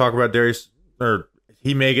 I'm going to talk about Darius, or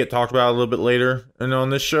he may get talked about a little bit later on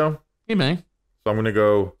this show. He may. So I'm going to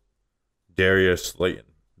go Darius Slayton.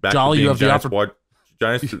 Jolly, you have the opportunity.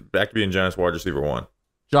 Back to being Giants wide receiver 1.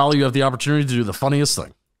 Jolly, you have the opportunity to do the funniest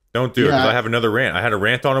thing. Don't do it, because I have another rant. I had a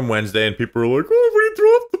rant on him Wednesday, and people were like, "Oh, but he threw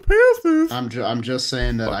off the passes." I'm just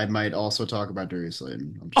saying that I might also talk about Darius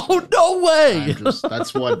Slayton. No way!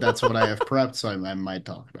 That's what I have prepped, so I might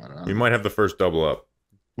talk about it. We might have the first double up.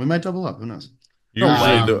 We might double up. Who knows?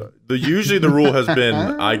 Usually the rule has been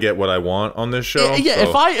I get what I want on this show. Yeah,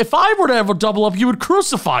 so. if I were to have a double up, you would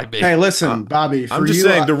crucify me. Hey, listen, Bobby. I'm just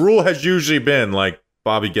saying the rule has usually been like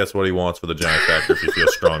Bobby gets what he wants for the Giant Factor if he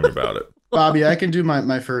feels strong about it. Bobby, I can do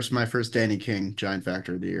my first Danny King Giant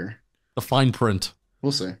Factor of the year. The fine print.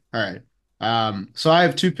 We'll see. All right. So I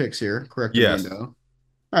have 2 picks here. Correct. Yes. Window.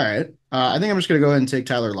 All right. I think I'm just gonna go ahead and take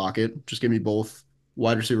Tyler Lockett. Just give me both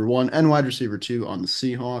wide receiver 1 and wide receiver 2 on the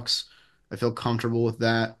Seahawks. I feel comfortable with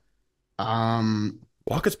that.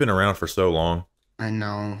 Lockett's been around for so long. I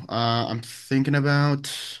know. I'm thinking about.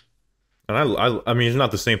 And I mean, he's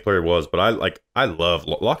not the same player he was, but I love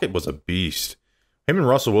Lockett was a beast. Him and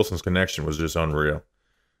Russell Wilson's connection was just unreal.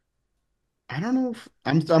 I don't know if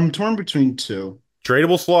I'm torn between 2.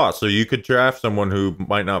 Tradable slot, so you could draft someone who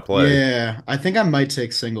might not play. Yeah, I think I might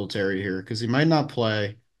take Singletary here because he might not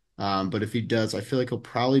play. But if he does, I feel like he'll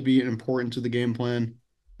probably be important to the game plan.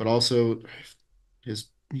 But also,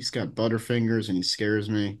 he's got butterfingers and he scares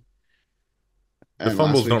me. The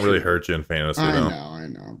fumbles don't really hurt you in fantasy, though. I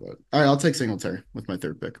know. But all right, I'll take Singletary with my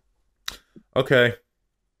 3rd pick. Okay.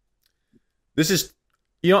 This is,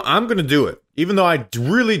 I'm going to do it. Even though I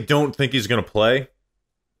really don't think he's going to play.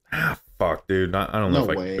 Fuck, dude. I don't know if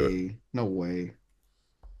I can do it. No way.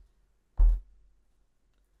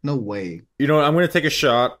 No way. You know what? I'm going to take a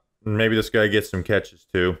shot. And maybe this guy gets some catches,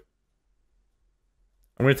 too.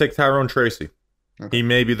 I'm going to take Tyrone Tracy. Okay. He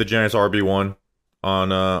may be the Giants' RB1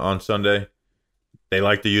 on Sunday. They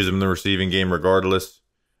like to use him in the receiving game regardless.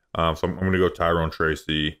 So I'm going to go Tyrone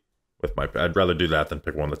Tracy with my. I'd rather do that than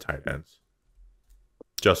pick one of the tight ends.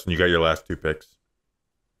 Justin, you got your last 2 picks.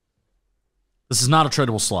 This is not a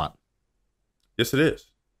tradable slot. Yes, it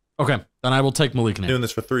is. Okay, then I will take Malik Neighbors. Doing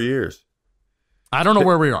this for 3 years. I don't know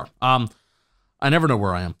where we are. I never know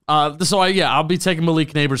where I am. I'll be taking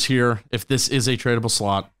Malik Neighbors here if this is a tradable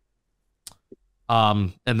slot.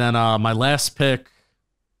 And then my last pick,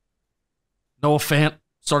 Noah Fant,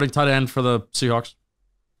 starting tight end for the Seahawks.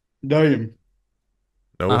 Damn.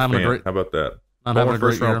 Noah Fant, how about that? Not having a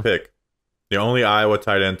great first round pick. The only Iowa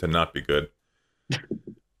tight end to not be good.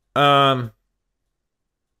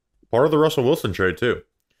 part of the Russell Wilson trade too.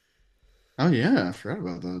 Oh yeah, I forgot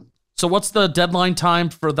about that. So what's the deadline time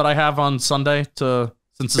for that I have on Sunday to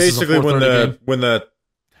since this Basically is a 4:30 game?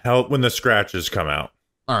 when the scratches come out.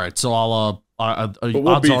 All right, so I'll but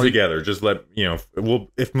we'll be together. Just let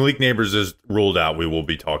if Malik Neighbors is ruled out, we will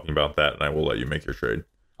be talking about that, and I will let you make your trade.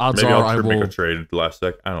 Odds Maybe are I'll I will make a trade at the last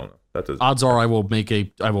sec. I don't know. That does. Odds are I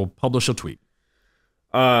will publish a tweet.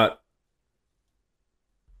 You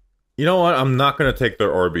know what? I'm not going to take their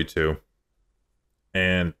RB2.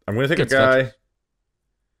 And I'm going to take a guy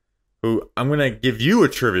who I'm going to give you a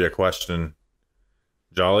trivia question,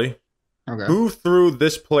 Jolly. Okay. Who threw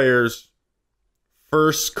this player's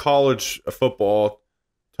first college football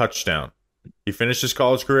touchdown? He finished his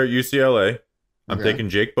college career at UCLA. I'm taking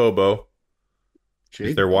Jake Bobo.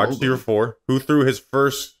 He's their wide receiver 4. Who threw his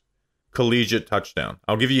first collegiate touchdown?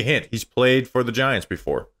 I'll give you a hint. He's played for the Giants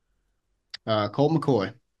before. Colt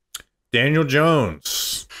McCoy. Daniel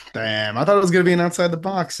Jones. Damn, I thought it was going to be an outside the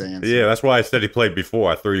box answer. Yeah, that's why I said he played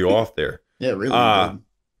before. I threw you off there. Yeah, really did.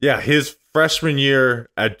 Yeah, his freshman year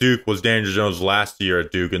at Duke was Daniel Jones' last year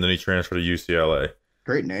at Duke, and then he transferred to UCLA.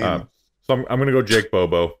 Great name. So I'm going to go Jake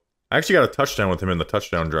Bobo. I actually got a touchdown with him in the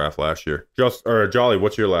touchdown draft last year. Jolly,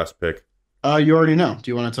 what's your last pick? You already know.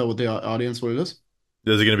 Do you want to tell the audience what it is?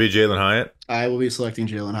 Is it going to be Jalen Hyatt? I will be selecting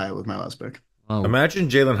Jalen Hyatt with my last pick. Oh. Imagine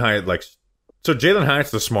Jalen Hyatt so Jalen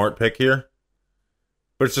Hyatt's the smart pick here,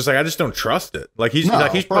 but it's just I just don't trust it. He's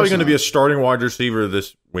probably going to be a starting wide receiver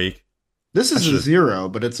this week. This is a 0,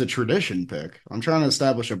 but it's a tradition pick. I'm trying to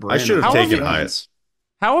establish a brand. I should have taken Hyatt.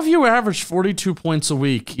 How have you averaged 42 points a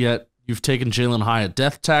week, yet you've taken Jalen Hyatt?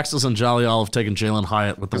 Death Taxes and Jolly All have taken Jalen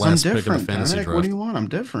Hyatt with the last pick of the fantasy draft. What do you want? I'm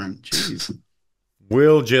different. Jeez.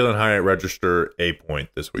 Will Jalen Hyatt register a point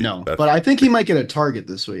this week? No, but I think he might get a target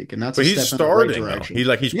this week, and that's a step starting. In the right direction. He's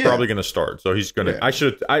probably going to start, so he's going to.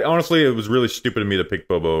 Yeah. I honestly, it was really stupid of me to pick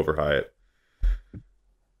Bobo over Hyatt.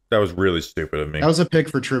 That was really stupid of me. That was a pick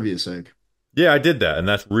for trivia's sake. Yeah, I did that, and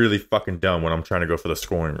that's really fucking dumb when I'm trying to go for the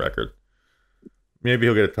scoring record. Maybe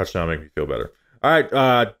he'll get a touchdown, make me feel better. All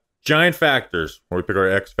right, Giant Factors, where we pick our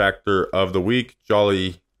X Factor of the week.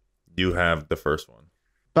 Jolly, you have the first one.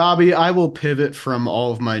 Bobby, I will pivot from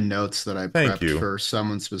all of my notes that I prepped you. for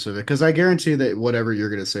someone specific, because I guarantee that whatever you're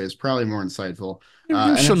going to say is probably more insightful.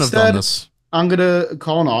 You shouldn't have done this. I'm going to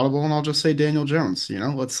call an audible, and I'll just say Daniel Jones.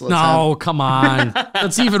 Let's come on.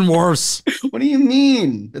 That's even worse. What do you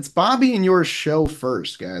mean? It's Bobby and your show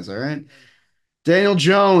first, guys, all right? Daniel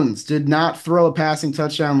Jones did not throw a passing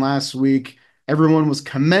touchdown last week. Everyone was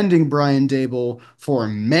commending Brian Dable for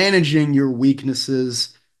managing your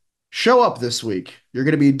weaknesses. Show up this week. You're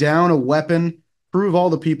going to be down a weapon, prove all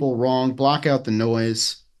the people wrong, block out the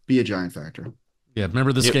noise, be a Giant Factor. Yeah,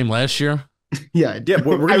 remember this game last year? Yeah.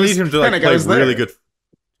 We're going to need him to play really good.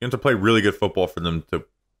 You have to play really good football for them to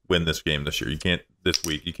win this game this year. You can't this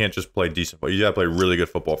week. You can't just play decent football. You got to play really good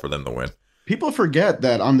football for them to win. People forget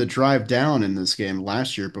that on the drive down in this game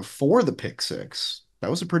last year before the pick six, that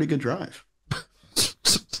was a pretty good drive.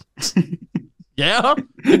 Yeah,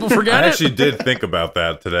 people forget I actually did think about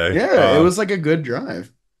that today. Yeah, it was like a good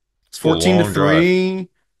drive. It's 14-3.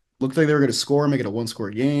 Looked like they were going to score, make it a one-score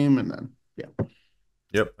game, and then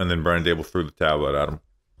Yep, and then Brian Dable threw the tablet at him.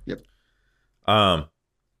 Yep. I'm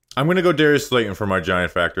going to go Darius Slayton for my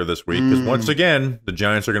Giant Factor this week because once again, the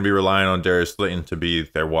Giants are going to be relying on Darius Slayton to be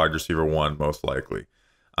their wide receiver 1 most likely.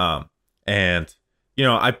 And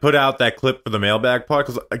I put out that clip for the mailbag pod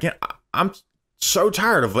because again, I'm so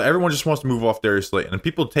tired of everyone just wants to move off Darius Slayton, and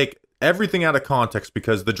people take everything out of context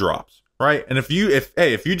because the drops, right? And if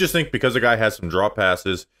you just think because a guy has some drop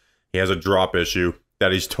passes, he has a drop issue,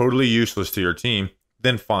 that he's totally useless to your team,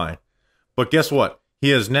 then fine. But guess what?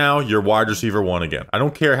 He is now your wide receiver 1 again. I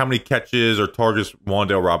don't care how many catches or targets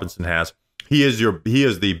Wan'Dale Robinson has. He is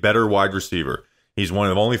the better wide receiver. He's one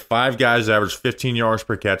of only 5 guys that averaged 15 yards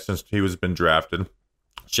per catch since he was been drafted.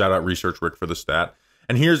 Shout out Research Rick for the stat.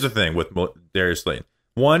 And here's the thing with Darius Slayton.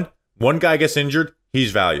 One guy gets injured,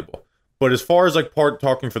 he's valuable. But as far as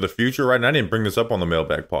talking for the future, right? And I didn't bring this up on the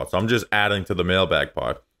mailbag pod, so I'm just adding to the mailbag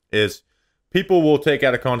pod, is people will take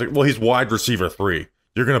out of context, well, he's wide receiver 3.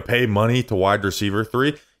 You're going to pay money to wide receiver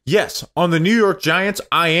 3? Yes, on the New York Giants,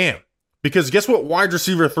 I am. Because guess what wide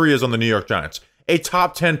receiver 3 is on the New York Giants? A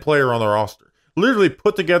top 10 player on the roster. Literally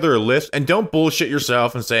put together a list and don't bullshit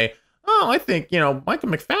yourself and say, oh, I think, Micah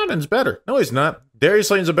McFadden's better. No, he's not. Darius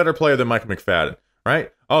Slayton's a better player than Micah McFadden,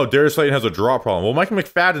 right? Oh, Darius Slayton has a draw problem. Well, Micah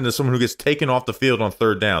McFadden is someone who gets taken off the field on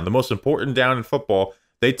 3rd down. The most important down in football,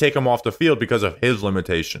 they take him off the field because of his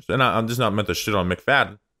limitations. And I'm just not meant to shit on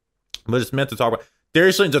McFadden, but it's meant to talk about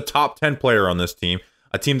Darius Slayton's a top 10 player on this team,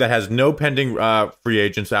 a team that has no pending free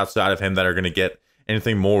agents outside of him that are going to get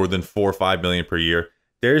anything more than $4 or $5 million per year.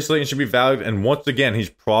 Darius Slayton should be valued, and once again, he's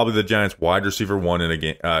probably the Giants' wide receiver one in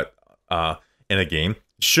a game.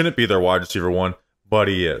 Shouldn't be their wide receiver one, but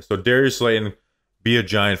he is. So Darius Slayton, be a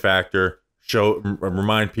Giant factor.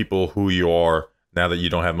 Remind people who you are now that you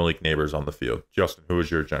don't have Malik Neighbors on the field. Justin, who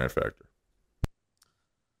is your Giant factor?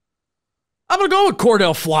 I'm going to go with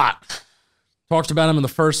Cordell Flott. Talked about him in the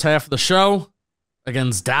first half of the show.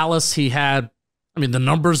 Against Dallas, he had, the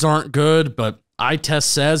numbers aren't good, but eye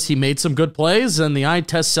test says he made some good plays, and the eye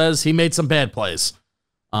test says he made some bad plays.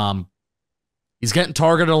 He's getting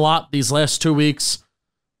targeted a lot these last 2 weeks,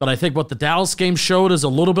 but I think what the Dallas game showed is a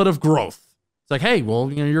little bit of growth. It's like, hey,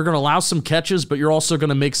 well, you're going to allow some catches, but you're also going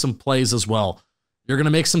to make some plays as well. You're going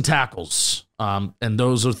to make some tackles, and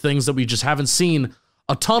those are things that we just haven't seen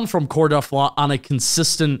a ton from Cordell Flott on a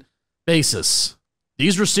consistent basis.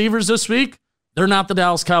 These receivers this week, they're not the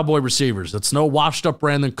Dallas Cowboy receivers. It's no washed-up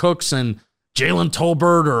Brandon Cooks and Jalen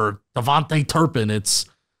Tolbert or Devontae Turpin. It's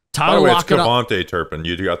Tyler Lockett. It's Devontae Turpin.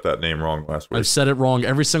 You got that name wrong last week. I've said it wrong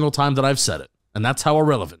every single time that I've said it, and that's how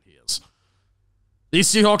irrelevant he is. These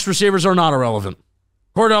Seahawks receivers are not irrelevant.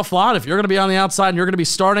 Cordell Flott, if you're going to be on the outside and you're going to be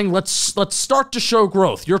starting, let's start to show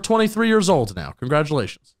growth. You're 23 years old now.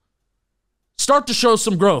 Congratulations. Start to show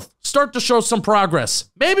some growth. Start to show some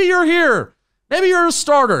progress. Maybe you're here. Maybe you're a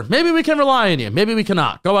starter. Maybe we can rely on you. Maybe we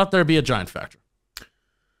cannot. Go out there and be a Giant factor.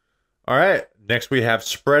 All right. Next, we have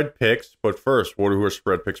spread picks. But first, who are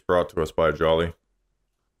spread picks brought to us by, Jolly?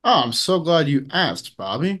 Oh, I'm so glad you asked,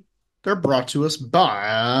 Bobby. They're brought to us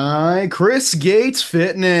by Chris Gates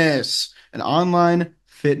Fitness, an online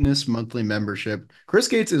fitness monthly membership. Chris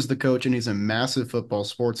Gates is the coach, and he's a massive football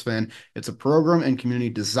sports fan. It's a program and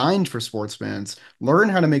community designed for sports fans. Learn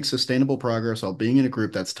how to make sustainable progress while being in a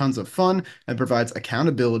group that's tons of fun and provides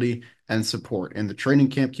accountability and support. In the training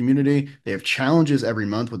camp community, they have challenges every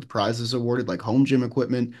month with prizes awarded like home gym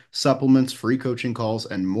equipment, supplements, free coaching calls,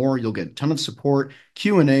 and more. You'll get a ton of support,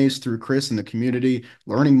 Q&As through Chris in the community,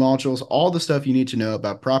 learning modules, all the stuff you need to know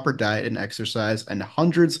about proper diet and exercise, and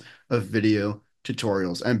hundreds of video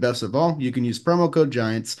tutorials. And best of all, you can use promo code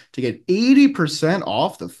GIANTS to get 80%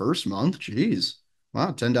 off the first month. Jeez.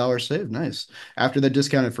 Wow, $10 save. Nice. After the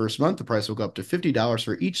discounted first month, the price will go up to $50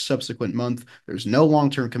 for each subsequent month. There's no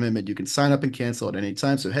long-term commitment. You can sign up and cancel at any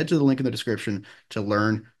time. So head to the link in the description to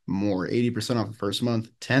learn more. 80% off the first month,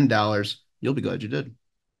 $10. You'll be glad you did.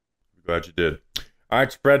 Glad you did. All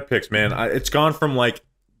right, spread picks, man. It's gone from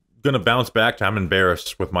going to bounce back to I'm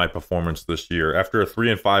embarrassed with my performance this year. After a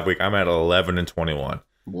 3-5 week, I'm at 11-21.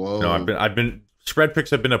 Whoa. I've been spread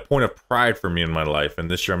picks have been a point of pride for me in my life, and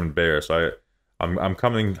this year I'm embarrassed. I'm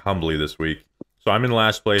coming humbly this week. So I'm in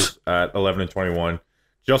last place at 11-21.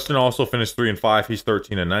 Justin also finished 3-5. He's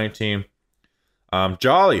 13-19.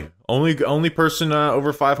 Jolly, only person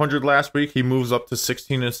over 500 last week. He moves up to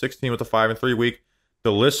 16-16 with a 5-3 week.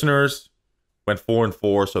 The listeners went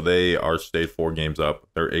 4-4, so they are stayed 4 games up.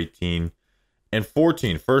 They're 18-14.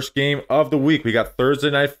 First game of the week. We got Thursday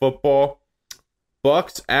Night Football.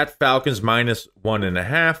 Bucks at Falcons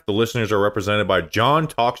 -1.5. The listeners are represented by John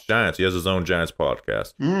Talks Giants. He has his own Giants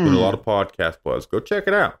podcast. Doing a lot of podcast buzz. Go check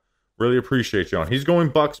it out. Really appreciate John. He's going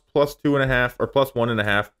Bucks +2.5 or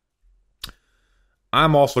 +1.5.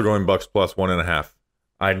 I'm also going Bucks +1.5.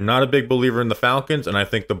 I'm not a big believer in the Falcons, and I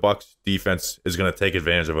think the Bucks defense is going to take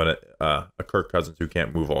advantage of a Kirk Cousins who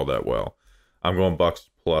can't move all that well. I'm going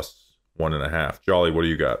Bucks +1.5. Jolly, what do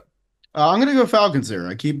you got? I'm going to go Falcons here.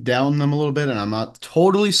 I keep down them a little bit, and I'm not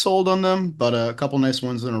totally sold on them, but a couple nice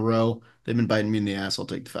ones in a row. They've been biting me in the ass. I'll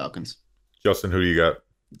take the Falcons. Justin, who do you got?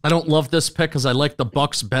 I don't love this pick because I like the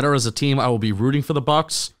Bucks better as a team. I will be rooting for the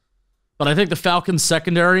Bucks, but I think the Falcons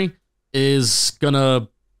secondary is going to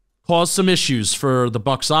cause some issues for the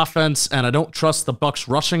Bucks offense, and I don't trust the Bucks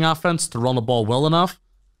rushing offense to run the ball well enough.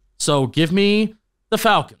 So give me the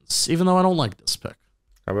Falcons, even though I don't like this pick.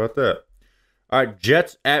 How about that? All right,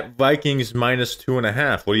 Jets at Vikings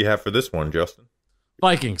 -2.5. What do you have for this one, Justin?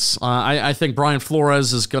 Vikings. I think Brian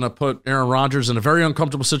Flores is going to put Aaron Rodgers in a very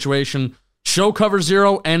uncomfortable situation. Show cover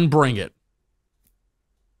 0 and bring it.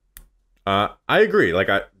 I agree.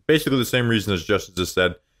 Basically the same reason as Justin just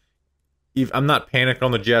said. I'm not panicked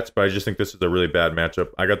on the Jets, but I just think this is a really bad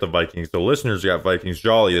matchup. I got the Vikings. The listeners got Vikings.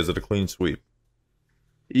 Jolly, is it a clean sweep?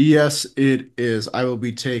 Yes, it is. I will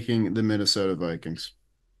be taking the Minnesota Vikings.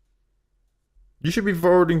 You should be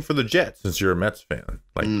voting for the Jets since you're a Mets fan.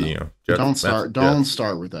 Jets, don't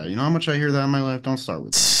start with that. You know how much I hear that in my life? Don't start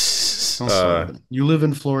with that. Don't start with it. You live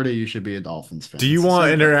in Florida, you should be a Dolphins fan. Do you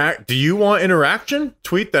want interaction?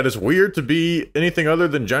 Tweet that it's weird to be anything other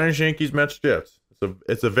than Giants, Yankees, Mets, Jets.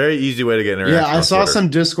 It's a very easy way to get Yeah, interaction I on saw Twitter. some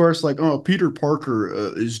discourse like, "Oh, Peter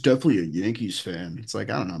Parker is definitely a Yankees fan." It's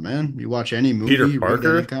like, I don't know, man. You watch any Peter movie, read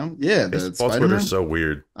any Parker? comic? Yeah, the Baseball Twitter is Spider-Man. so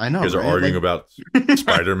weird. I know, You guys are right? arguing Like, about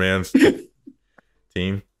Spider-Man's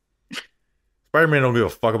team. Spider-Man don't give a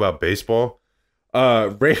fuck about baseball.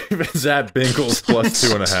 Ravens at Bengals plus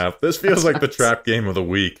 2.5. This feels like the trap game of the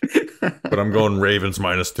week, but I'm going Ravens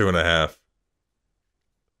minus 2.5.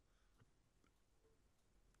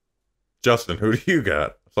 Justin, who do you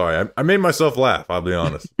got? Sorry, I made myself laugh. I'll be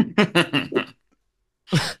honest.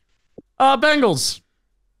 Bengals.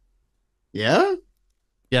 yeah.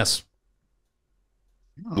 Yes.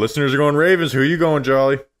 Oh. Listeners are going Ravens. Who are you going,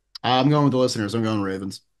 Jolly? I'm going with the listeners. I'm going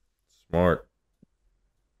Ravens. Smart.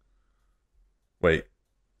 Wait,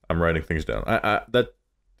 I'm writing things down. I that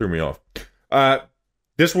threw me off.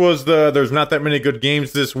 There's not that many good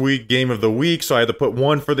games this week. Game of the week, so I had to put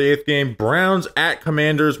one for the 8th game. Browns at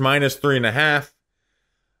Commanders minus 3.5.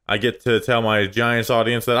 I get to tell my Giants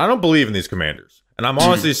audience that I don't believe in these Commanders, and I'm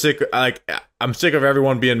honestly sick. I'm sick of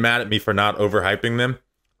everyone being mad at me for not overhyping them.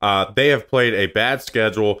 They have played a bad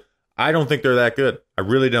schedule. I don't think they're that good. I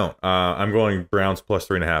really don't. I'm going Browns plus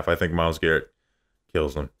 3.5. I think Myles Garrett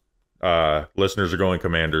kills them. Listeners are going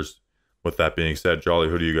Commanders. With that being said, Jolly,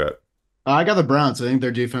 who do you got? I got the Browns. I think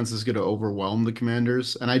their defense is going to overwhelm the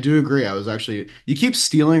Commanders. And I do agree. You keep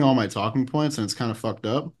stealing all my talking points, and it's kind of fucked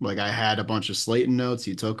up. Like, I had a bunch of Slayton notes.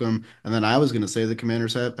 You took them. And then I was going to say the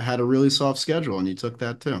Commanders had a really soft schedule, and you took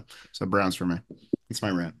that too. So, Browns for me. That's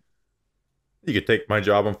my rant. You could take my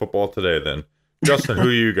job on football today, then. Justin, who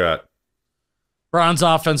do you got? Browns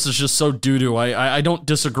offense is just so doo-doo. I don't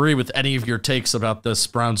disagree with any of your takes about this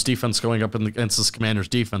Browns defense going up against this Commanders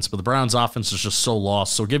defense, but the Browns offense is just so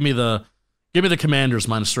lost. So give me the Commanders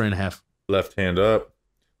minus 3.5. Left hand up.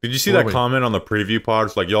 Did you see that comment on the preview pod?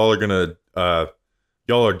 It's like y'all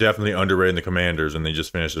are definitely underrating the Commanders, and they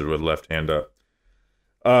just finished it with left hand up.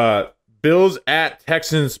 Bills at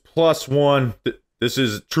Texans plus 1. This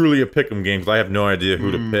is truly a pick'em game because I have no idea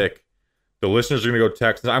who to pick. The listeners are going to go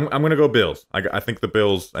Texans. I'm going to go Bills. I think the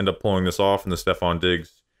Bills end up pulling this off in the Stephon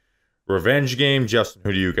Diggs revenge game. Justin,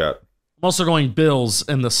 who do you got? I'm also going Bills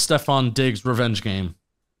in the Stephon Diggs revenge game.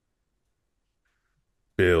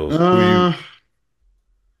 Bills. I'm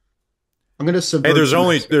going to subvert. Hey, there's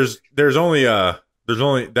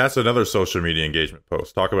only that's another social media engagement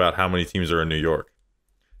post. Talk about how many teams are in New York.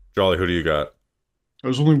 Jolly, who do you got?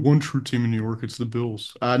 There's only one true team in New York. It's the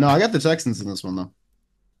Bills. No, I got the Texans in this one, though.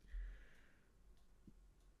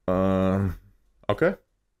 Okay.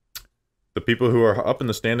 The people who are up in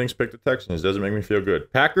the standings pick the Texans. Doesn't make me feel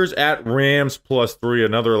good. Packers at Rams plus 3.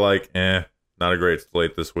 Another not a great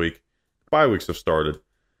slate this week. Bye weeks have started.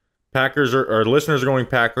 Our listeners are going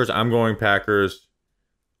Packers. I'm going Packers.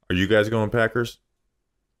 Are you guys going Packers?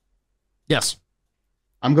 Yes.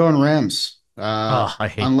 I'm going Rams. I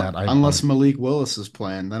hate that. Unless Malik Willis is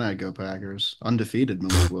playing, then I'd go Packers. Undefeated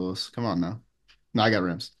Malik Willis. Come on now. No, I got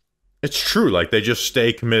Rams. It's true. Like, they just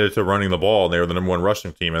stay committed to running the ball, and they were the number 1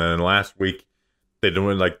 rushing team. And then last week, they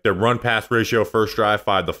doing their run pass ratio first drive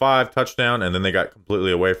 5-5 touchdown, and then they got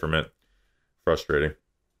completely away from it. Frustrating.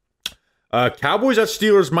 Cowboys at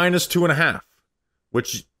Steelers minus 2.5,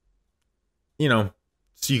 which,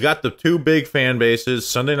 so you got the 2 big fan bases.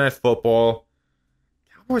 Sunday Night Football.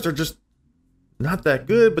 Cowboys are just not that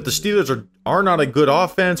good, but the Steelers are not a good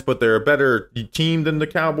offense, but they're a better team than the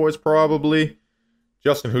Cowboys probably.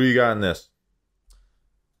 Justin, who do you got in this?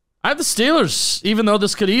 I have the Steelers. Even though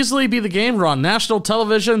this could easily be the game where on national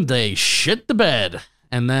television, they shit the bed.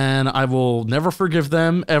 And then I will never forgive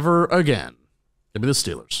them ever again. Give me the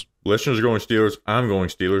Steelers. Listeners are going Steelers. I'm going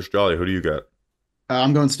Steelers. Jolly, who do you got?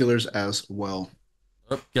 I'm going Steelers as well.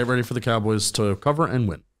 Get ready for the Cowboys to cover and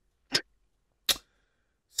win.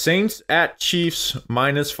 Saints at Chiefs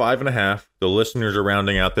minus 5.5. The listeners are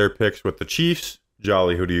rounding out their picks with the Chiefs.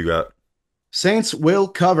 Jolly, who do you got? Saints will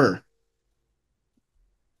cover.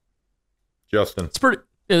 Justin.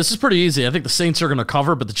 This is pretty easy. I think the Saints are going to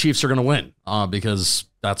cover, but the Chiefs are going to win because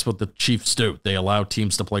that's what the Chiefs do. They allow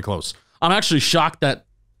teams to play close. I'm actually shocked that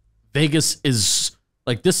Vegas is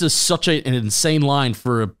this is such an insane line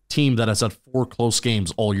for a team that has had 4 close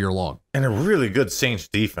games all year long. And a really good Saints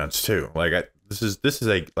defense too. This is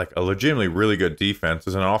a legitimately really good defense.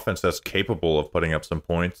 It's an offense that's capable of putting up some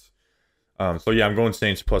points. I'm going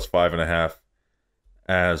Saints plus 5.5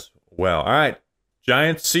 as well. All right.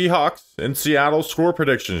 Giants-Seahawks in Seattle. Score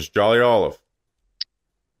predictions. Jolly Olive.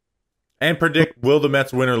 And predict, will the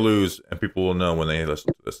Mets win or lose? And people will know when they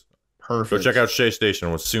listen to this. Perfect. Go check out Shea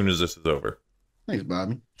Station as soon as this is over. Thanks,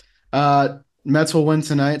 Bobby. Mets will win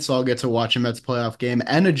tonight, so I'll get to watch a Mets playoff game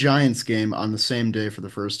and a Giants game on the same day for the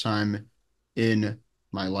first time in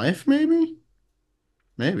my life, maybe,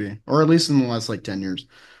 or at least in the last like 10 years.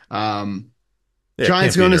 Um, Yeah, it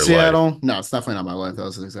Giants can't be going in to your life. Seattle. No, it's definitely not my life. That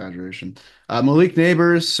was an exaggeration. Malik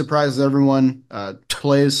Neighbors surprises everyone,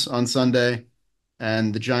 plays on Sunday,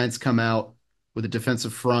 and the Giants come out with a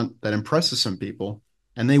defensive front that impresses some people,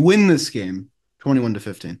 and they win this game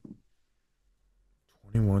 21-15.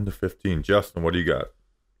 21-15. Justin, what do you got?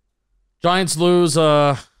 Giants lose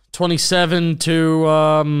 27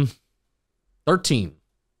 to 13.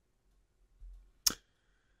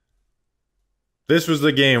 This was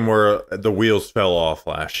the game where the wheels fell off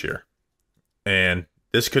last year. And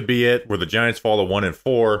this could be it, where the Giants fall to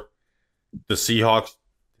 1-4. The Seahawks,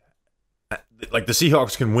 the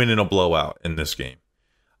Seahawks can win in a blowout in this game.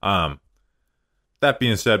 That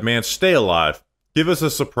being said, man, stay alive. Give us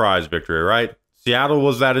a surprise victory, right? Seattle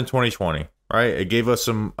was that in 2020, right? It gave us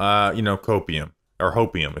some, copium or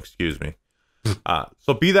hopium, excuse me.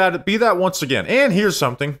 So be that once again. And here's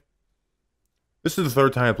something. This is the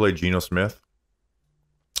third time I played Geno Smith.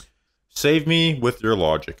 Save me with your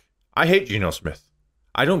logic. I hate Geno Smith.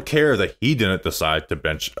 I don't care that he didn't decide to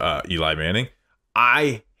bench Eli Manning.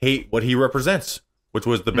 I hate what he represents, which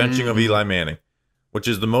was the benching of Eli Manning, which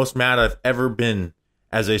is the most mad I've ever been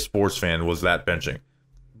as a sports fan, was that benching.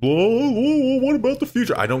 What about the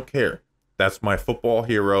future? I don't care. That's my football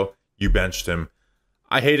hero. You benched him.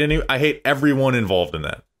 I hate everyone involved in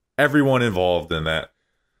that. Everyone involved in that.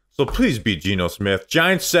 So please beat Geno Smith.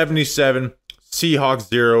 Giants 77, Seahawks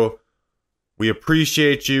 0. We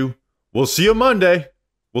appreciate you. We'll see you Monday.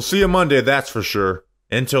 That's for sure.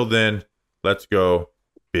 Until then, let's go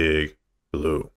Big Blue.